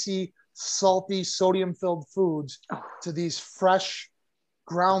greasy, salty, sodium-filled foods to these fresh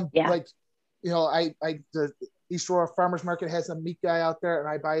ground. Like, the East Aurora Farmers Market has a meat guy out there, and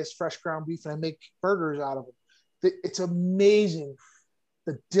I buy his fresh ground beef and I make burgers out of it. It's amazing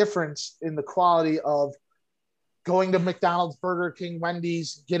the difference in the quality of going to McDonald's, Burger King,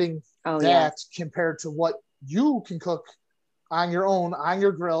 Wendy's, getting compared to what you can cook on your own, on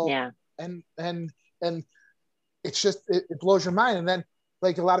your grill. Yeah. And it's just, it blows your mind. And then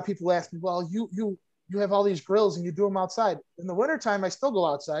like a lot of people ask me, well, you have all these grills and you do them outside. In the wintertime, I still go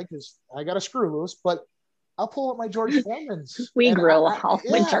outside because I got a screw loose, but I'll pull up my George Foreman's. We grill all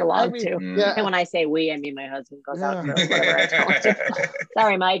winter long too. Yeah. And when I say we, I mean my husband goes out and grills whatever I tell him to.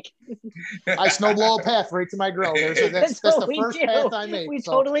 Sorry, Mike. I snow blow a path right to my grill. That's the first path I make. We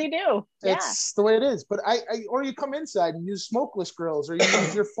totally do. It's the way it is. But or you come inside and use smokeless grills, or you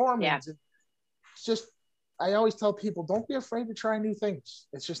use your Foreman's. Yeah. It's just, I always tell people, don't be afraid to try new things.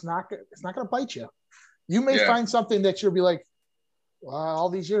 It's just not going to bite you. You may find something that you'll be like, well, all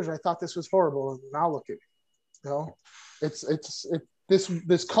these years I thought this was horrible, and now look at me. You know,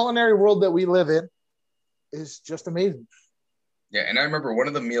 this culinary world that we live in is just amazing. Yeah, and I remember one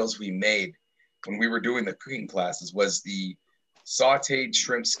of the meals we made when we were doing the cooking classes was the sautéed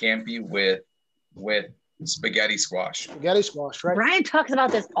shrimp scampi with spaghetti squash. Spaghetti squash, right? Brian talks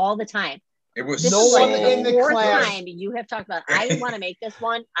about this all the time. It was This No is so one like in the the fourth class- time you have talked about, I want to make this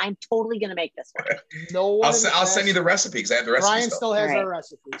one. I'm totally going to make this one. No one. I'll in the I'll class- send you the recipe because I have the recipe. Brian stuff. still has All right. our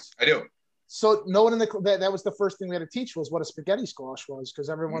recipes. I do. So no one in the that was the first thing we had to teach was what a spaghetti squash was, because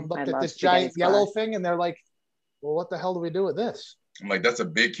everyone I looked at love this spaghetti giant yellow squash. thing and they're like, well, what the hell do we do with this? I'm like, that's a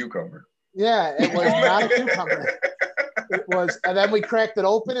big cucumber. Yeah, it was not a cucumber. It was, and then we cracked it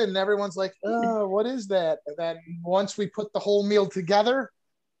open and everyone's like, oh, what is that? And then once we put the whole meal together,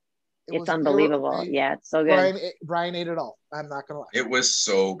 It's unbelievable. Yeah, it's so good. Brian ate it all. I'm not gonna lie. It was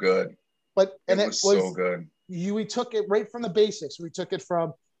so good. But and It was so good. We took it right from the basics. We took it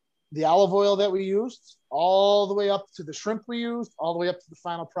from the olive oil that we used all the way up to the shrimp we used, all the way up to the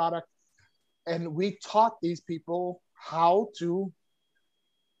final product. And we taught these people how to,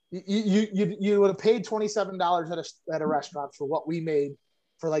 you would have paid $27 at a restaurant for what we made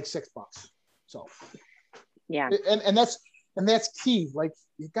for like $6. So, Yeah. and that's key. Like,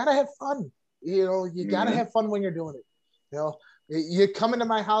 you gotta have fun. You know, you gotta have fun when you're doing it. You know, you come into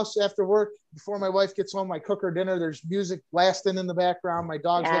my house after work before my wife gets home. I cook her dinner. There's music blasting in the background. My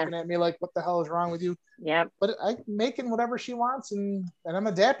dog's looking at me like, "What the hell is wrong with you?" Yep. But I'm making whatever she wants, and I'm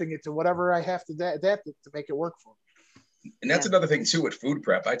adapting it to whatever I have to adapt it to make it work for me. And that's another thing too with food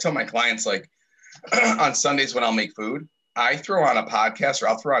prep. I tell my clients, like, on Sundays when I'll make food, I throw on a podcast or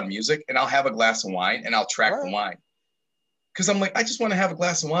I'll throw on music and I'll have a glass of wine and I'll track the wine. Because I'm like, I just want to have a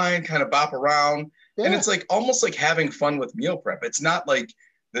glass of wine, kind of bop around. Yeah. And it's like almost like having fun with meal prep. It's not like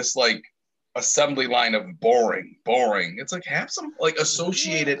this like assembly line of boring. It's like have some like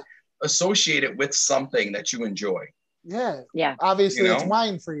associate it with something that you enjoy. Yeah. Yeah. Obviously, it's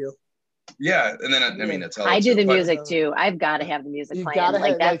wine for you. Yeah, and then I mean, it's I do the music too. I've got to have the music playing.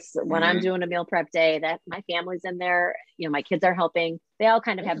 Like that's when I'm doing a meal prep day. That my family's in there. You know, my kids are helping. They all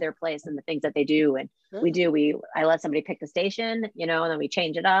kind of have their place in the things that they do, and I let somebody pick the station, you know, and then we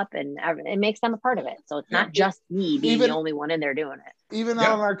change it up, and it makes them a part of it. So it's not just me being the only one in there doing it. Even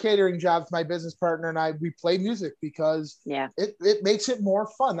on our catering jobs, my business partner and I, we play music because it makes it more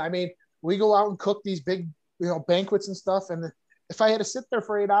fun. I mean, we go out and cook these big, you know, banquets and stuff, and if I had to sit there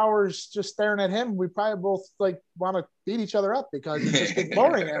for 8 hours just staring at him, we probably both like want to beat each other up because it just gets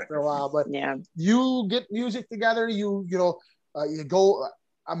boring after a while. But you get music together, you go.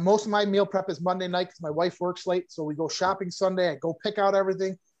 Most of my meal prep is Monday night because my wife works late, so we go shopping Sunday. I go pick out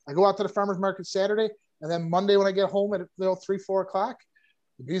everything. I go out to the farmers market Saturday, and then Monday when I get home at 3-4 o'clock,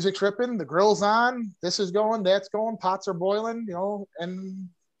 the music's ripping, the grill's on, this is going, that's going, pots are boiling, you know, and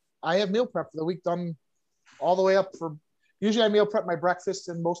I have meal prep for the week done all the way up for. Usually I meal prep my breakfast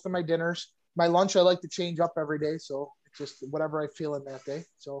and most of my dinners. My lunch I like to change up every day, so it's just whatever I feel in that day.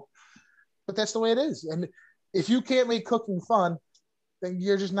 So, but that's the way it is. And if you can't make cooking fun, then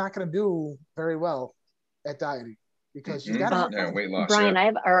you're just not going to do very well at dieting because you got to weight loss. Brian,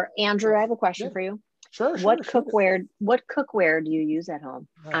 Andrew, I have a question for you. Sure. What cookware do you use at home?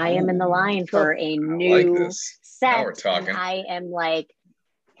 I am in the line for a new set. Now we're talking. And I am like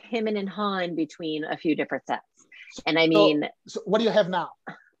hemming and hawing between a few different sets. And I mean, so what do you have now?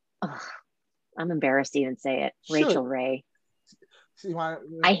 I'm embarrassed to even say it. Sure. Rachel Ray.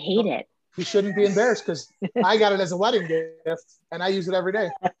 I hate it. You shouldn't be embarrassed because I got it as a wedding gift and I use it every day.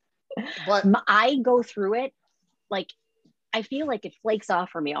 But I go through it like I feel like it flakes off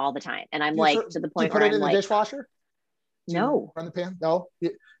for me all the time, and I'm like to the point where I'm like, put it in the dishwasher. No. Run the pan. No,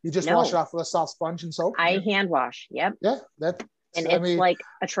 you just wash it off with a soft sponge and soap. I hand wash. Yep. Yeah, that. And it's like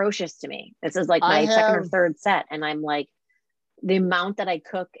atrocious to me. This is like my second or third set. And I'm like, the amount that I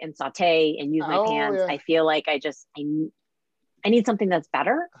cook and saute and use my pans, I feel like I need something that's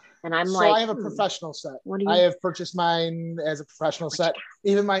better. And I'm like, I have a professional set. I have purchased mine as a professional set.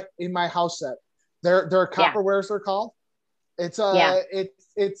 Even in my house set. They're copperwares, they're called. It's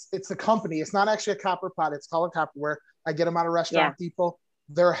it's a company. It's not actually a copper pot. It's called a copperware. I get them out of Restaurant Depot.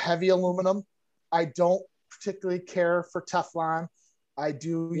 They're heavy aluminum. I don't particularly care for Teflon. I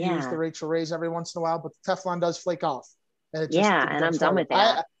do use the Rachel Rays every once in a while, but the Teflon does flake off. And it and I'm done with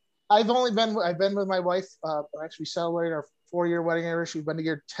that. I've been with my wife. Actually celebrated our 4-year wedding anniversary. We've been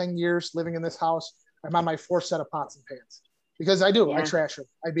together 10 years living in this house. I'm on my 4th set of pots and pans because I do. I trash them.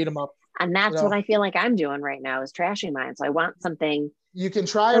 I beat them up. And that's what I feel like I'm doing right now is trashing mine. So I want something. You can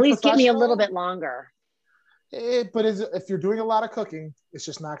try at least get me a little bit longer. But if you're doing a lot of cooking, it's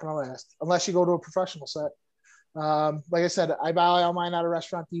just not going to last unless you go to a professional set. Like I said, I buy all mine out of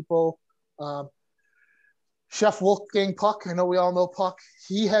Restaurant Depot. Chef Wolfgang Puck, I know we all know Puck.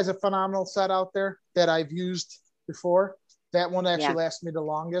 He has a phenomenal set out there that I've used before. That one actually lasts me the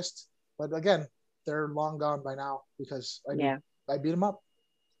longest. But again, they're long gone by now because I beat them up.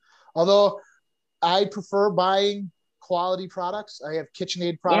 Although I prefer buying quality products. I have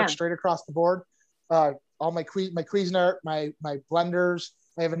KitchenAid products straight across the board. All my Cuisinart, my blenders.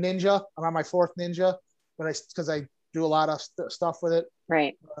 I have a Ninja. I'm on my 4th Ninja, but because I do a lot of stuff with it.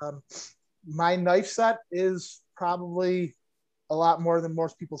 Right. My knife set is probably a lot more than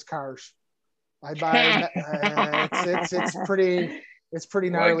most people's cars. I buy it's pretty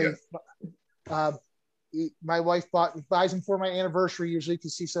gnarly. My wife buys them for my anniversary usually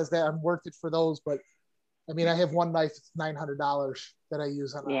because she says that I'm worth it for those. But I mean, I have one knife, it's $900 that I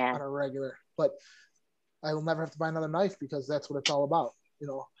use on a regular, but I will never have to buy another knife because that's what it's all about, you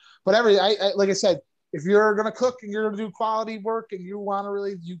know. But I like I said, if you're going to cook and you're going to do quality work and you want to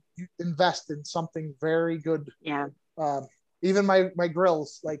really, you invest in something very good. Yeah. Even my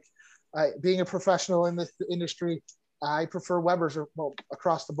grills, like being a professional in this industry, I prefer Weber's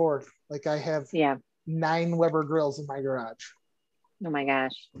across the board. Like I have 9 Weber grills in my garage. Oh my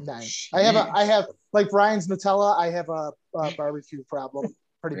gosh. 9. I have like Brian's Nutella. I have a barbecue problem.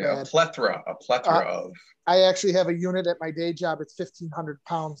 Pretty bad. A plethora of. I actually have a unit at my day job. It's 1,500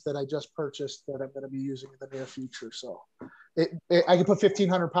 pounds that I just purchased that I'm going to be using in the near future. So I can put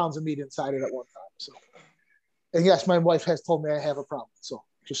 1,500 pounds of meat inside it at one time. So, and yes, my wife has told me I have a problem. So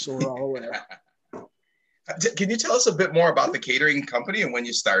just so we're all aware. Can you tell us a bit more about the catering company and when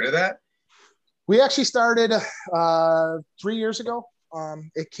you started that? We actually started 3 years ago.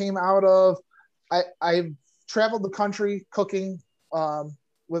 It came out of, I traveled the country cooking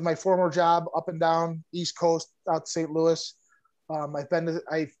with my former job up and down East Coast out to St. Louis. I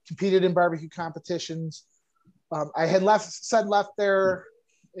competed in barbecue competitions. I had left there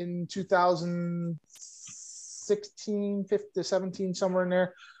in 2016, 15 to 17, somewhere in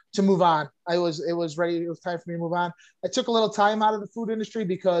there to move on. It was ready. It was time for me to move on. I took a little time out of the food industry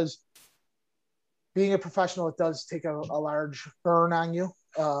because being a professional, it does take a large burn on you.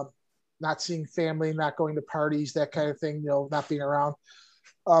 Not seeing family, not going to parties, that kind of thing, you know, not being around.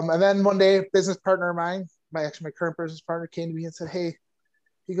 And then one day, a business partner of mine, my current business partner, came to me and said, "Hey,"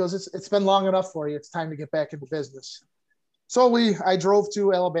 he goes, it's been long enough for you. It's time to get back into business. So I drove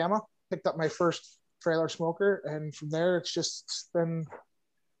to Alabama, picked up my first trailer smoker, and from there, it's been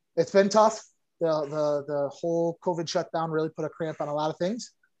tough. The whole COVID shutdown really put a cramp on a lot of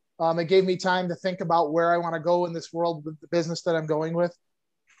things. It gave me time to think about where I want to go in this world with the business that I'm going with.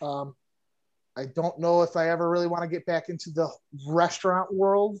 I don't know if I ever really want to get back into the restaurant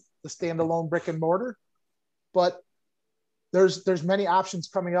world, the standalone brick and mortar, but there's many options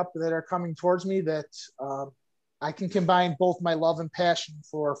coming up that are coming towards me that I can combine both my love and passion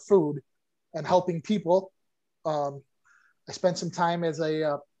for food and helping people. I spent some time as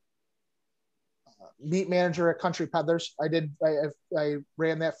a meat manager at Country Peddlers. I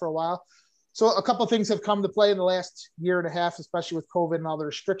ran that for a while. So a couple of things have come to play in the last year and a half, especially with COVID and all the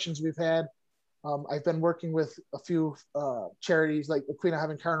restrictions we've had. I've been working with a few charities, like the Queen of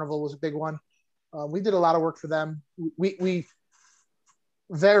Heaven Carnival was a big one. We did a lot of work for them. We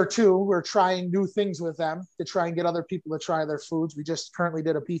there too, we're trying new things with them to try and get other people to try their foods. We just currently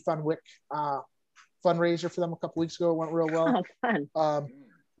did a Beef on Wick fundraiser for them a couple weeks ago. It went real well. Oh, fun.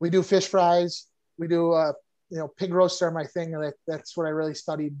 We do fish fries. We do, pig roasts are my thing. That's what I really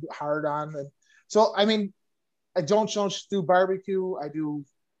studied hard on. And so, I mean, I don't just do barbecue. I do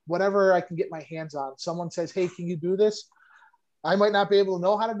whatever I can get my hands on. Someone says, "Hey, can you do this?" I might not be able to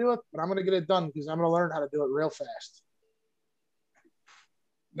know how to do it, but I'm going to get it done because I'm going to learn how to do it real fast.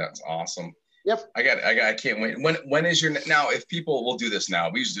 That's awesome. Yep. I can't wait. When is your, now, if people will do this now,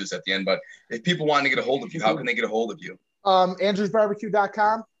 we usually do this at the end, but if people want to get a hold of you, how can they get a hold of you?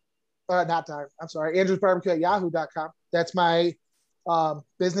 AndrewsBarbecue.com. AndrewsBarbecue@yahoo.com. That's my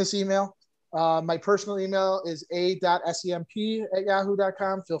business email. My personal email is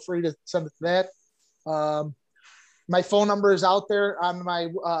a.semp@yahoo.com. Feel free to send it to that. My phone number is out there on my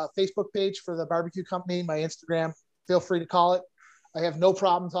Facebook page for the barbecue company, my Instagram. Feel free to call it. I have no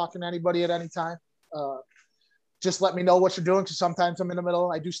problem talking to anybody at any time. Just let me know what you're doing because sometimes I'm in the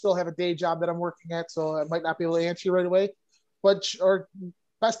middle. I do still have a day job that I'm working at, so I might not be able to answer you right away. Or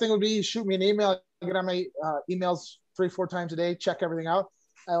best thing would be shoot me an email. I get on my emails 3-4 times a day, check everything out.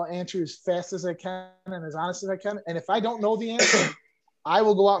 I'll answer you as fast as I can and as honest as I can. And if I don't know the answer, I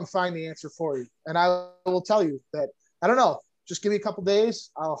will go out and find the answer for you. And I will tell you that, I don't know, just give me a couple days.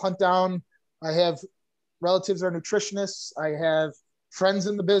 I'll hunt down. I have relatives that are nutritionists. I have friends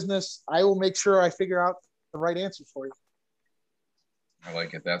in the business. I will make sure I figure out the right answer for you. I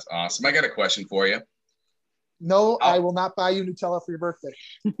like it. That's awesome. I got a question for you. No, I will not buy you Nutella for your birthday.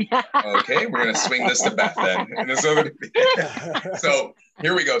 Okay, we're gonna swing this to Beth then. So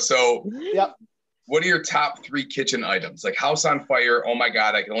here we go. So yep. What are your top 3 kitchen items? Like house on fire. Oh my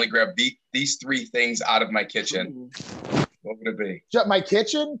God, I can only grab these 3 things out of my kitchen. What would it be? My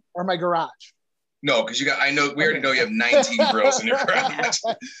kitchen or my garage? No, because we already know you have 19 grills in your garage.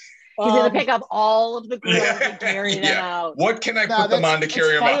 He's gonna pick up all of the grills and carry them out. What can I put them on to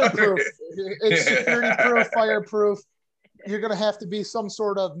carry them out? It's security proof, fireproof. You're gonna have to be some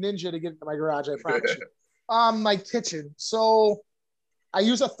sort of ninja to get into my garage, I promise you. My kitchen. So I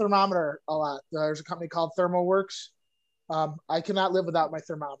use a thermometer a lot. There's a company called ThermoWorks. I cannot live without my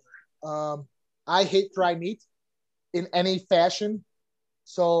thermometer. I hate dry meat in any fashion.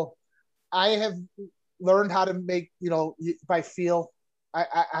 So I have learned how to make, by feel. I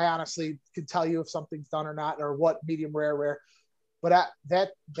honestly can tell you if something's done or not, or what medium rare. But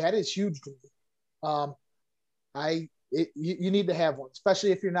that is huge to me. You need to have one,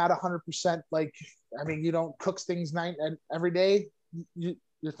 especially if you're not 100%. You don't cook things every day.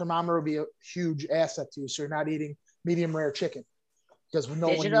 Your thermometer will be a huge asset to you. So you're not eating medium rare chicken because digital?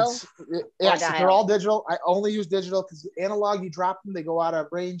 One needs. Yes, they're all digital. I only use digital because analog, you drop them, they go out of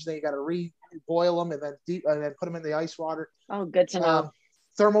range. Then you got to re-boil them and then put them in the ice water. Oh, good to know.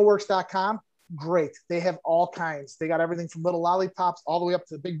 Thermoworks.com, great. They have all kinds. They got everything from little lollipops all the way up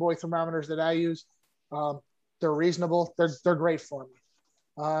to the big boy thermometers that I use. They're reasonable. They're great for me.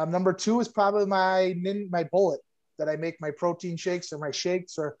 Number 2 is probably my bullet that I make my protein shakes or my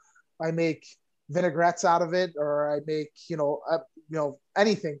shakes, or I make vinaigrettes out of it, or I make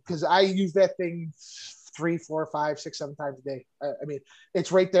anything, because I use that thing 3, 4, 5, 6, 7 times a day.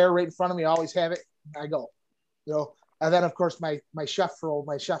 It's right there, right in front of me. I always have it. I go, and then of course my chef's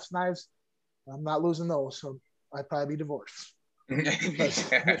knives. I'm not losing those, so I'd probably be divorced.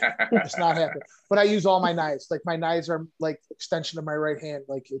 It's not happening. But I use all my knives. Like my knives are like extension of my right hand.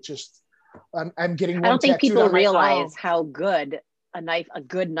 Like it just, I'm getting. I don't think people realize how good a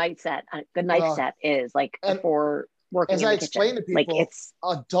good knife set is. Like for working as in I the explain kitchen. to people, like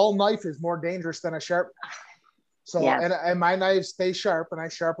a dull knife is more dangerous than a sharp. So and my knives stay sharp, and I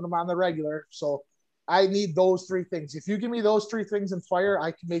sharpen them on the regular. So I need those 3 things. If you give me those 3 things in fire,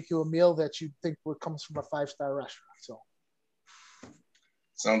 I can make you a meal that you think comes from a 5-star restaurant. So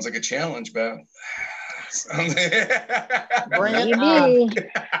sounds like a challenge, Beth. Bring it on.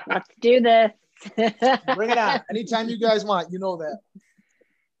 Let's do this. Bring it on. Anytime you guys want, you know that.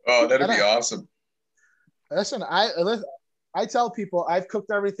 Oh, that'd be awesome. Listen, I tell people I've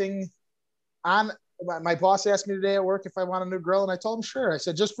cooked everything on. My boss asked me today at work if I want a new grill, and I told him sure. I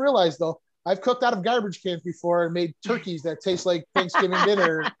said, just realize though, I've cooked out of garbage cans before and made turkeys that taste like Thanksgiving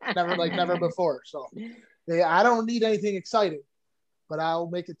dinner, never before. So I don't need anything exciting, but I'll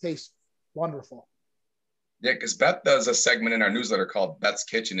make it taste wonderful. Yeah, because Beth does a segment in our newsletter called Beth's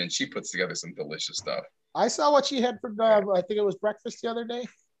Kitchen, and she puts together some delicious stuff. I saw what she had for, I think it was breakfast the other day.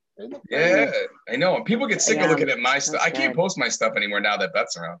 Yeah, I know. And people get sick of looking at my stuff. I can't post my stuff anymore now that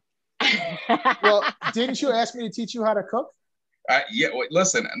Beth's around. Well, didn't you ask me to teach you how to cook?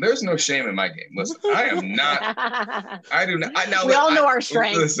 Listen, there's no shame in my game. Listen, I am not. I do not. We all know our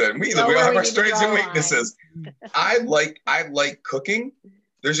strengths. Listen, we all have our strengths and weaknesses. I like cooking.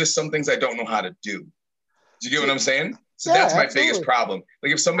 There's just some things I don't know how to do. Do you get what I'm saying? So that's my biggest problem.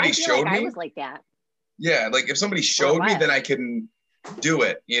 Like if somebody showed me, I was like that. Yeah, like if somebody showed me, then I can do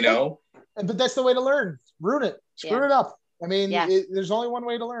it. But that's the way to learn. Ruin it. Screw it up. I mean, there's only one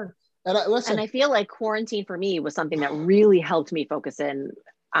way to learn. And listen, and I feel like quarantine for me was something that really helped me focus in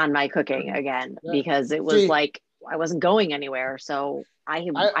on my cooking again, because it was like I wasn't going anywhere. So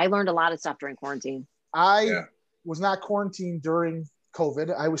I learned a lot of stuff during quarantine. I was not quarantined during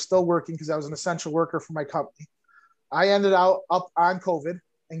COVID. I was still working because I was an essential worker for my company. I ended up on COVID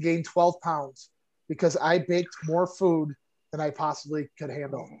and gained 12 pounds because I baked more food than I possibly could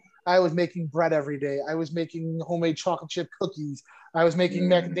handle. I was making bread every day. I was making homemade chocolate chip cookies. I was making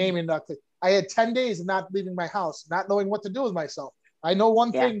macadamia nut cookies. I had 10 days of not leaving my house, not knowing what to do with myself. I know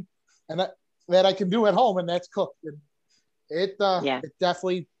one thing and that I can do at home, and that's cook. And it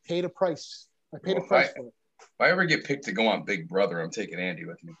definitely paid a price. I paid a price for it. If I ever get picked to go on Big Brother, I'm taking Andy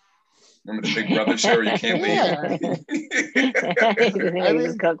with me. Remember the Big Brother show? You can't leave. I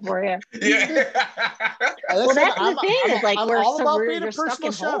just cook for you. Yeah. Well, that's the thing. It's like I'm all about being a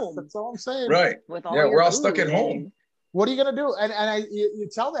personal chef. That's all I'm saying. Right. We're all stuck at home. What are you gonna do? And you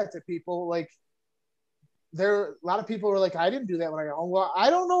tell that to people. Like, a lot of people were like, I didn't do that when I got home. Well, I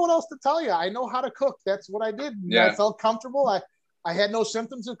don't know what else to tell you. I know how to cook. That's what I did. I felt comfortable. I had no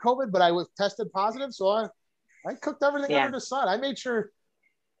symptoms of COVID, but I was tested positive, so I cooked everything under the sun. I made sure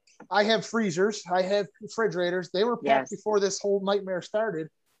I have freezers. I have refrigerators. They were packed before this whole nightmare started.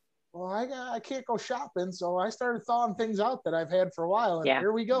 Well, I can't go shopping, so I started thawing things out that I've had for a while, and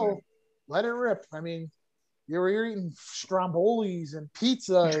here we go. Let it rip. I mean, you're eating strombolis and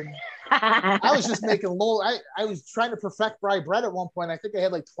pizza, and I was just making I was trying to perfect rye bread at one point. I think I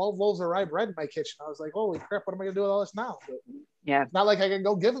had like 12 loaves of rye bread in my kitchen. I was like, holy crap, what am I gonna do with all this now? But it's not like I can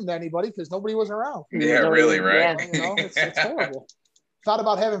go give them to anybody because nobody was around. Yeah, really, right? You know, it's horrible. Thought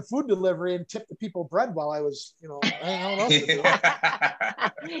about having food delivery and tip the people bread while I was, you know, I don't know what to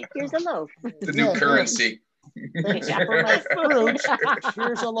do. Here's a loaf. The new currency. Thanks for my fruit.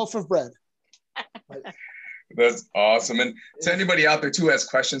 Here's a loaf of bread. That's awesome. And to anybody out there too who has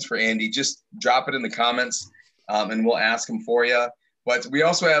questions for Andy, just drop it in the comments, and we'll ask him for you. But we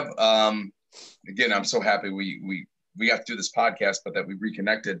also have, again, I'm so happy we got to do this podcast, but that we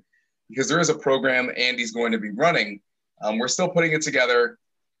reconnected, because there is a program Andy's going to be running. We're still putting it together,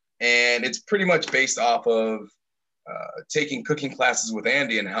 and it's pretty much based off of taking cooking classes with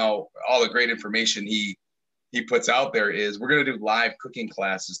Andy, and how all the great information he puts out there is we're going to do live cooking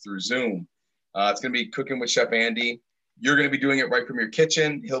classes through Zoom. It's going to be Cooking with Chef Andy. You're going to be doing it right from your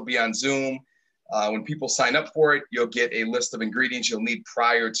kitchen. He'll be on Zoom. When people sign up for it, you'll get a list of ingredients you'll need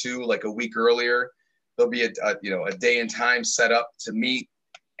prior to, like a week earlier. There'll be a day and time set up to meet,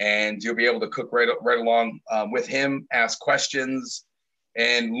 and you'll be able to cook right along with him, ask questions,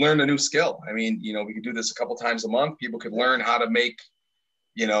 and learn a new skill. I mean, we could do this a couple times a month. People could learn how to make,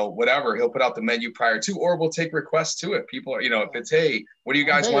 whatever. He'll put out the menu prior to, or we'll take requests to it. People are, if it's, hey, what do you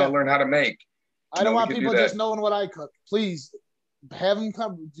guys want to learn how to make? I don't want people just knowing what I cook. Please have them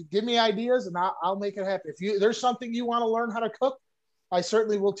come, give me ideas, and I'll make it happen. If there's something you want to learn how to cook, I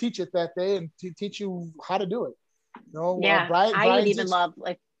certainly will teach it that day and teach you how to do it. I would even love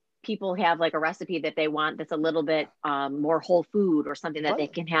if people have like a recipe that they want that's a little bit more whole food, or something that they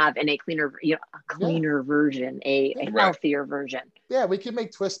can have in a cleaner, version, a healthier version. Yeah, we can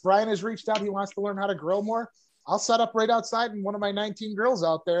make twists. Brian has reached out. He wants to learn how to grill more. I'll set up right outside in one of my 19 grills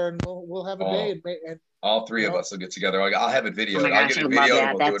out there, and we'll have a day. And all three of us will get together. I'll have it videoed. I'll get it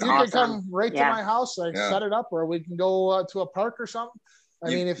videoed. We'll you can come right to my house. Set it up, or we can go to a park or something. I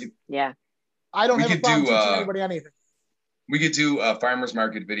don't have a problem teaching anybody anything. We could do a farmer's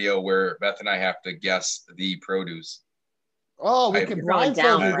market video where Beth and I have to guess the produce. Oh, we can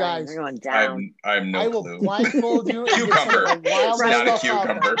blindfold you guys. We're going down. I have no clue. I will blindfold you. Cucumber. It's not a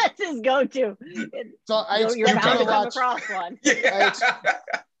cucumber. That's his go-to. So you're about to come across one.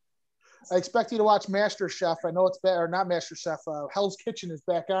 I expect you to watch MasterChef. I know it's back, or not MasterChef. Hell's Kitchen is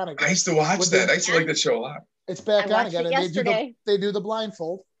back on again. I used to watch that. I used to like that show a lot. It's back on again, and they do the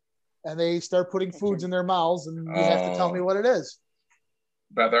blindfold, and they start putting foods in their mouths, and you have to tell me what it is.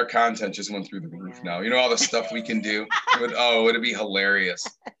 Beth, our content just went through the roof now. All the stuff we can do. It'd be hilarious.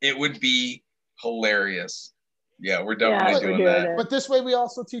 It would be hilarious. Yeah, we're definitely doing that. But this way, we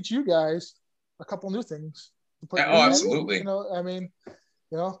also teach you guys a couple new things. Absolutely.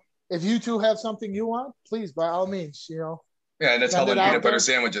 If you two have something you want, please, by all means, Yeah, and Nutella and peanut butter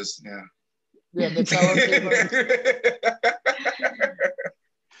sandwiches. Yeah. Yeah, Nutella.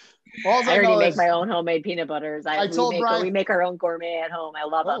 I already make my own homemade peanut butters. We make our own gourmet at home. I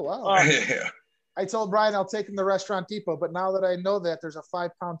love it. Wow. I told Brian I'll take him to Restaurant Depot, but now that I know that there's a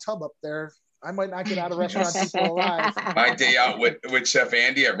 5-pound tub up there, I might not get out of Restaurant Depot alive. My day out with Chef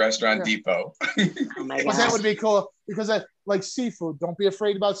Andy at Restaurant Depot. Oh my gosh. That would be cool, because I like seafood. Don't be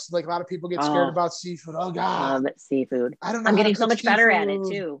afraid about, like, a lot of people get scared about seafood. Oh God, love seafood. I don't know. I'm getting so much better at it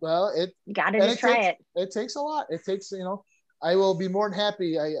too. Well, you got to try it. It takes a lot. It takes, I will be more than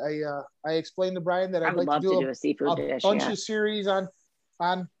happy. I explained to Brian that I'd like to do a seafood dish, bunch of series on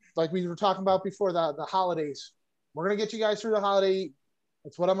like we were talking about before, the holidays. We're gonna get you guys through the holiday.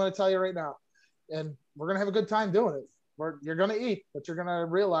 That's what I'm gonna tell you right now, and we're gonna have a good time doing it. You're gonna eat, but you're gonna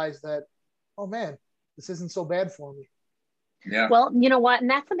realize that, oh man, this isn't so bad for me. Yeah. Well, you know what, and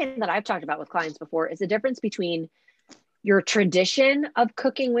that's something that I've talked about with clients before, is the difference between your tradition of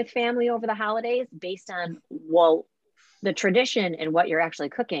cooking with family over the holidays based on, the tradition and what you're actually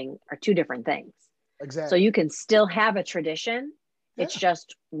cooking are two different things. Exactly. So you can still have a tradition. Yeah. It's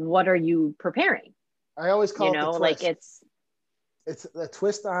just, what are you preparing? I always call it the twist. Like it's a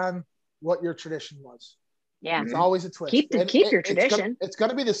twist on what your tradition was. Yeah. It's always a twist. Keep your tradition. It's going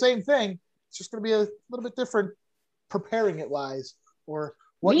to be the same thing. It's just going to be a little bit different preparing it wise, or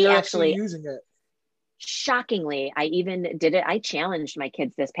what you're actually using it. Shockingly, I even did it. I challenged my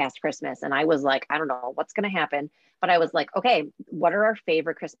kids this past Christmas, and I was like, I don't know what's going to happen, but I was like, okay, what are our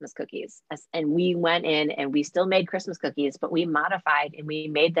favorite Christmas cookies? And we went in and we still made Christmas cookies, but we modified and we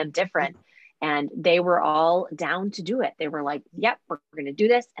made them different. And they were all down to do it. They were like, yep, we're going to do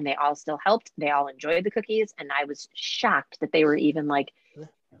this. And they all still helped. They all enjoyed the cookies. And I was shocked that they were even like,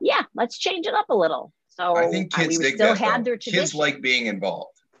 yeah, let's change it up a little. So I think kids we dig still that, had though. their tradition. Kids like being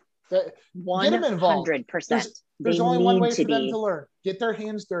involved. Get them involved. 100%. There's only one way for them to learn. Get their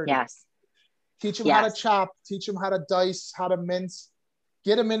hands dirty. Yes. Teach them how to chop. Teach them how to dice, how to mince.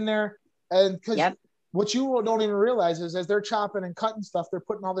 Get them in there. And because what you don't even realize is as they're chopping and cutting stuff, they're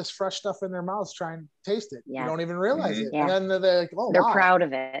putting all this fresh stuff in their mouths trying to taste it. You don't even realize it. Yeah. And then they're like, oh, they're wow. proud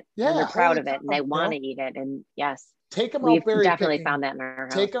of it. Yeah, and they're proud of it. And they want to eat it. And take them we've out berry definitely picking. found that in our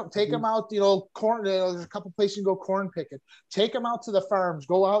house. Take them out, corn. There's a couple places you can go corn picking. Take them out to the farms.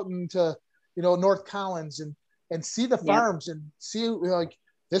 Go out into, North Collins and see the farms and see like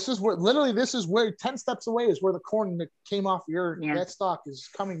this is where 10 steps away is where the corn that came off that stalk is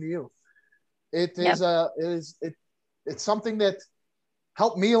coming to you. It is it's something that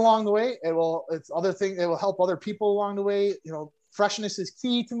helped me along the way. It will help other people along the way. Freshness is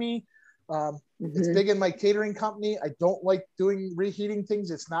key to me. It's big in my catering company. I don't like doing reheating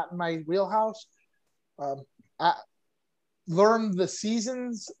things. It's not in my wheelhouse. I learn the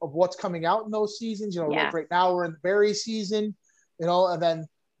seasons of what's coming out in those seasons. Like right now we're in the berry season, and then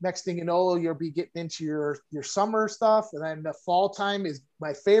next thing you know, you'll be getting into your summer stuff. And then the fall time is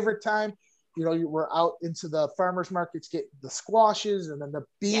my favorite time. We're out into the farmers markets, getting the squashes and then the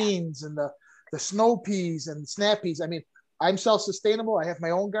beans and the snow peas and snap peas. I mean, I'm self-sustainable. I have my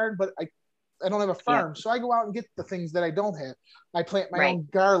own garden, but I don't have a farm. So I go out and get the things that I don't have. I plant my own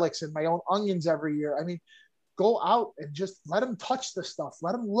garlics and my own onions every year. I mean, go out and just let them touch the stuff.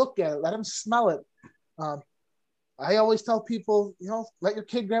 Let them look at it. Let them smell it. I always tell people, let your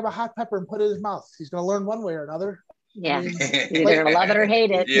kid grab a hot pepper and put it in his mouth. He's going to learn one way or another. Yeah. You're either going to love it or hate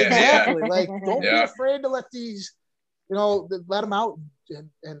it. Yeah. Exactly. Like, don't be afraid to let these, let them out.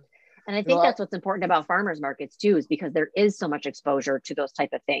 And I think that's what's important about farmers markets too, is because there is so much exposure to those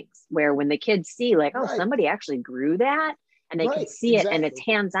type of things where when the kids see like, oh, somebody actually grew that and they can see it and it's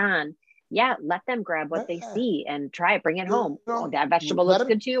hands-on. Yeah. Let them grab what they see and try it, bring it home. Oh, that vegetable looks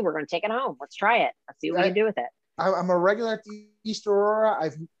good too. We're going to take it home. Let's try it. Let's see what we can do with it. I'm a regular at the East Aurora.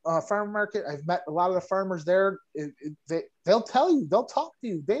 Farm market. I've met a lot of the farmers there. They'll tell you, they'll talk to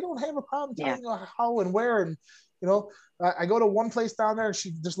you. They don't have a problem telling you how and where. And, I go to one place down there and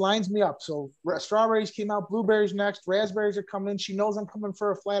she just lines me up. So strawberries came out, blueberries next, raspberries are coming in. She knows I'm coming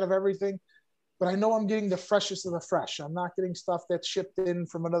for a flat of everything, but I know I'm getting the freshest of the fresh. I'm not getting stuff that's shipped in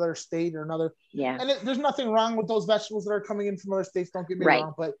from another state or another. Yeah. And there's nothing wrong with those vegetables that are coming in from other states. Don't get me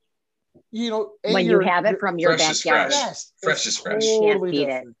wrong, but when you have it from your backyard, fresh is fresh. Totally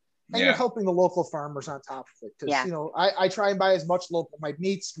different. And you're helping the local farmers on top of it. Because I try and buy as much local. My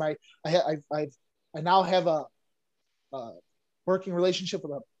meats, I now have a working relationship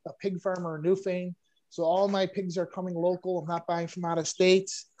with a pig farmer in Newfane. So all my pigs are coming local. I'm not buying from out of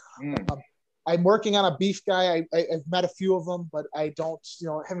state. I'm working on a beef guy. I've met a few of them, but I don't,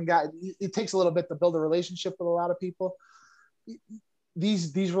 haven't gotten. It takes a little bit to build a relationship with a lot of people.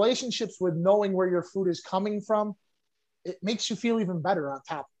 These relationships with knowing where your food is coming from, it makes you feel even better on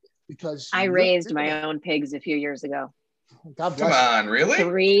top of it because I raised my own pigs a few years ago. God bless. Come on,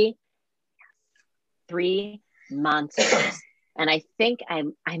 really? Three monsters. And I think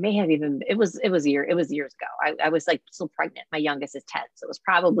I may have even, it was years ago. I was like still pregnant. My youngest is 10. So it was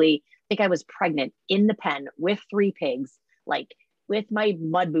probably, I think I was pregnant in the pen with 3 pigs, like with my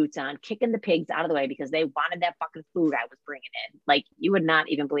mud boots on, kicking the pigs out of the way because they wanted that fucking food I was bringing in. Like, you would not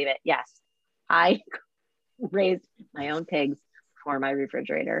even believe it. Yes, I raised my own pigs for my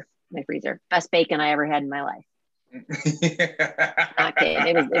refrigerator, my freezer. Best bacon I ever had in my life. Not kidding.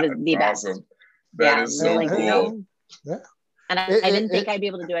 It was the best. Awesome. That is so cool. Yeah. And I didn't think I'd be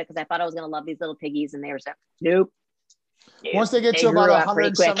able to do it because I thought I was going to love these little piggies, and they were so nope. Once they get to about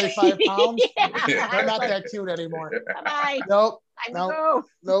 175 pounds, they're not that cute anymore. Bye. Nope.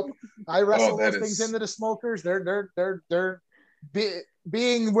 Nope. I wrestle those things into the smokers. They're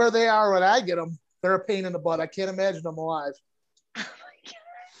being where they are when I get them. They're a pain in the butt. I can't imagine them alive. Oh my God.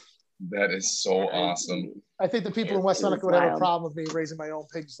 That is so awesome. I think the people in West Seneca would have a problem with me raising my own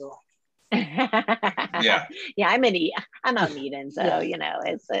pigs, though. Yeah, I'm out eating, so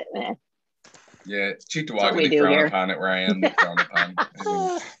it's yeah, Cheektowaga frown upon it where I am. Frown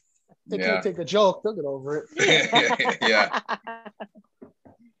upon. They can't take a joke, they'll get over it. Yeah.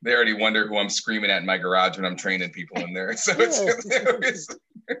 They already wonder who I'm screaming at in my garage when I'm training people in there. So it's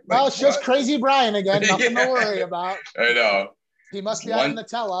just crazy Brian again. Nothing to worry about. I know. He must be on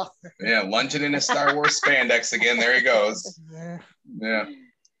Nutella. Yeah, lunging in his Star Wars spandex again. There he goes. Yeah.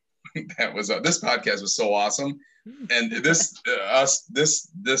 That was this podcast was so awesome. And there's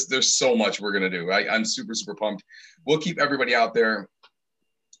so much we're going to do. I'm super, super pumped. We'll keep everybody out there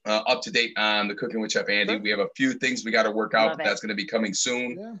up to date on the Cooking with Chef Andy. We have a few things we got to work out, but that's going to be coming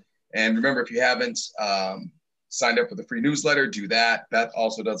soon. Yeah. And remember, if you haven't signed up for the free newsletter, do that. Beth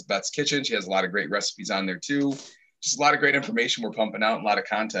also does Beth's Kitchen. She has a lot of great recipes on there too. Just a lot of great information we're pumping out, a lot of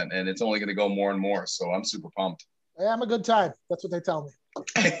content, and it's only going to go more and more. So I'm super pumped. Yeah, I'm a good time. That's what they tell me.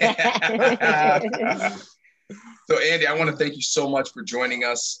 So Andy, I want to thank you so much for joining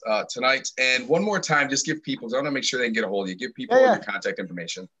us tonight. And one more time, just give people, I want to make sure they can get a hold of you. Give people your contact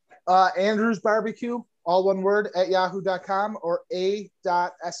information. Andrew's Barbecue, all one word, at yahoo.com or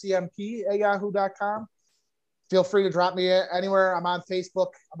a.semp@yahoo.com. Feel free to drop me anywhere. I'm on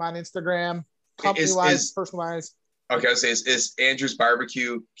Facebook. I'm on Instagram. Company-wise, personal-wise. Okay, I say is Andrew's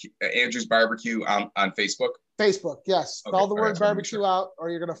Barbecue on Facebook? Facebook, yes. Okay. Spell the word barbecue out, or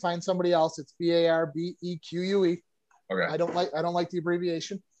you're going to find somebody else. It's BARBEQUE. Okay. I don't like the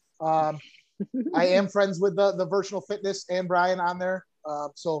abbreviation. I am friends with the Virtual Fitness and Brian on there.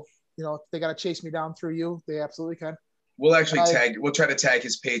 So if they got to chase me down through you, they absolutely can. We'll actually we'll try to tag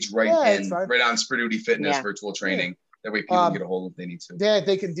his page right on Sperduti Fitness Virtual Training. Yeah. That way people can get a hold of if they need to. Yeah,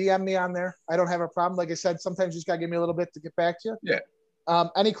 they can DM me on there. I don't have a problem. Like I said, sometimes you just got to give me a little bit to get back to you. Yeah.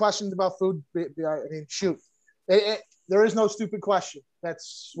 Any questions about food? I mean, shoot. There is no stupid question.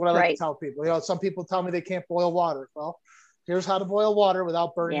 That's what I like to tell people. Some people tell me they can't boil water. Well, here's how to boil water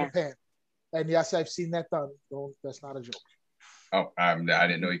without burning the pan. And yes, I've seen that done. That's not a joke. Oh, I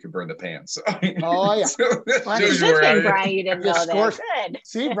didn't know you could burn the pan. So. Oh, yeah. Brian, you didn't know that. Good.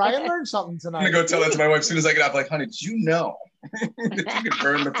 See, Brian learned something tonight. I'm going to go tell that to my wife as soon as I get up. Like, honey, did you know that you could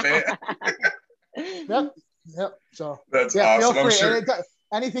burn the pan? Yep. So that's awesome. Feel free. I'm sure.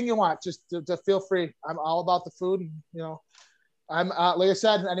 Anything you want, just to feel free. I'm all about the food. And, I'm like I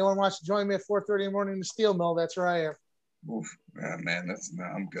said, anyone wants to join me at 4:30 in the morning in the steel mill, that's where I am. Oof, man,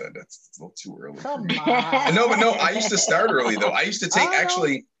 I'm good. That's a little too early. Come on. No, I used to start early though. I used to take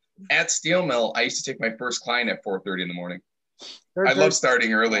at Steel Mill. I used to take my first client at 4:30 in the morning. I love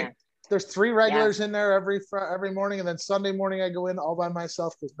starting early. There's 3 regulars in there every morning, and then Sunday morning I go in all by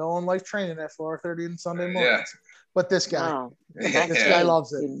myself because no one likes training at 4:30 on Sunday morning. Yeah. But this guy, this guy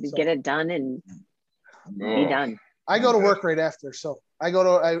loves it. You get it done and be done. I go to work right after, so I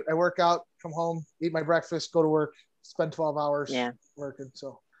work out, come home, eat my breakfast, go to work. Spend 12 hours working.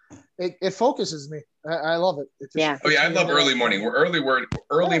 So it focuses me. I love it. I love early morning.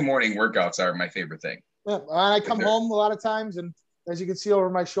 Early morning workouts are my favorite thing. Yeah. And I come home a lot of times, and as you can see over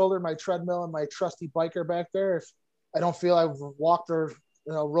my shoulder, my treadmill and my trusty biker back there. If I don't feel I've walked or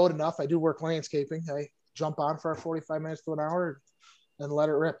rode enough, I do work landscaping. I jump on for 45 minutes to an hour and let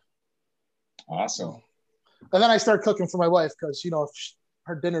it rip. Awesome. And then I start cooking for my wife because if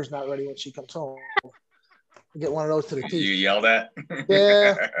her dinner's not ready when she comes home. Get one of those to the teeth. You yelled at?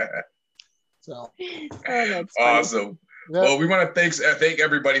 Yeah. So. That's awesome. Yeah. Well, we want to thank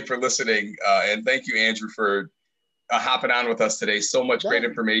everybody for listening, and thank you, Andrew, for hopping on with us today. So much great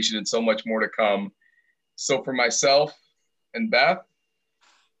information and so much more to come. So for myself and Beth,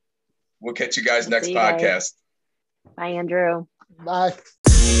 we'll catch you guys next podcast. Bye, Andrew. Bye.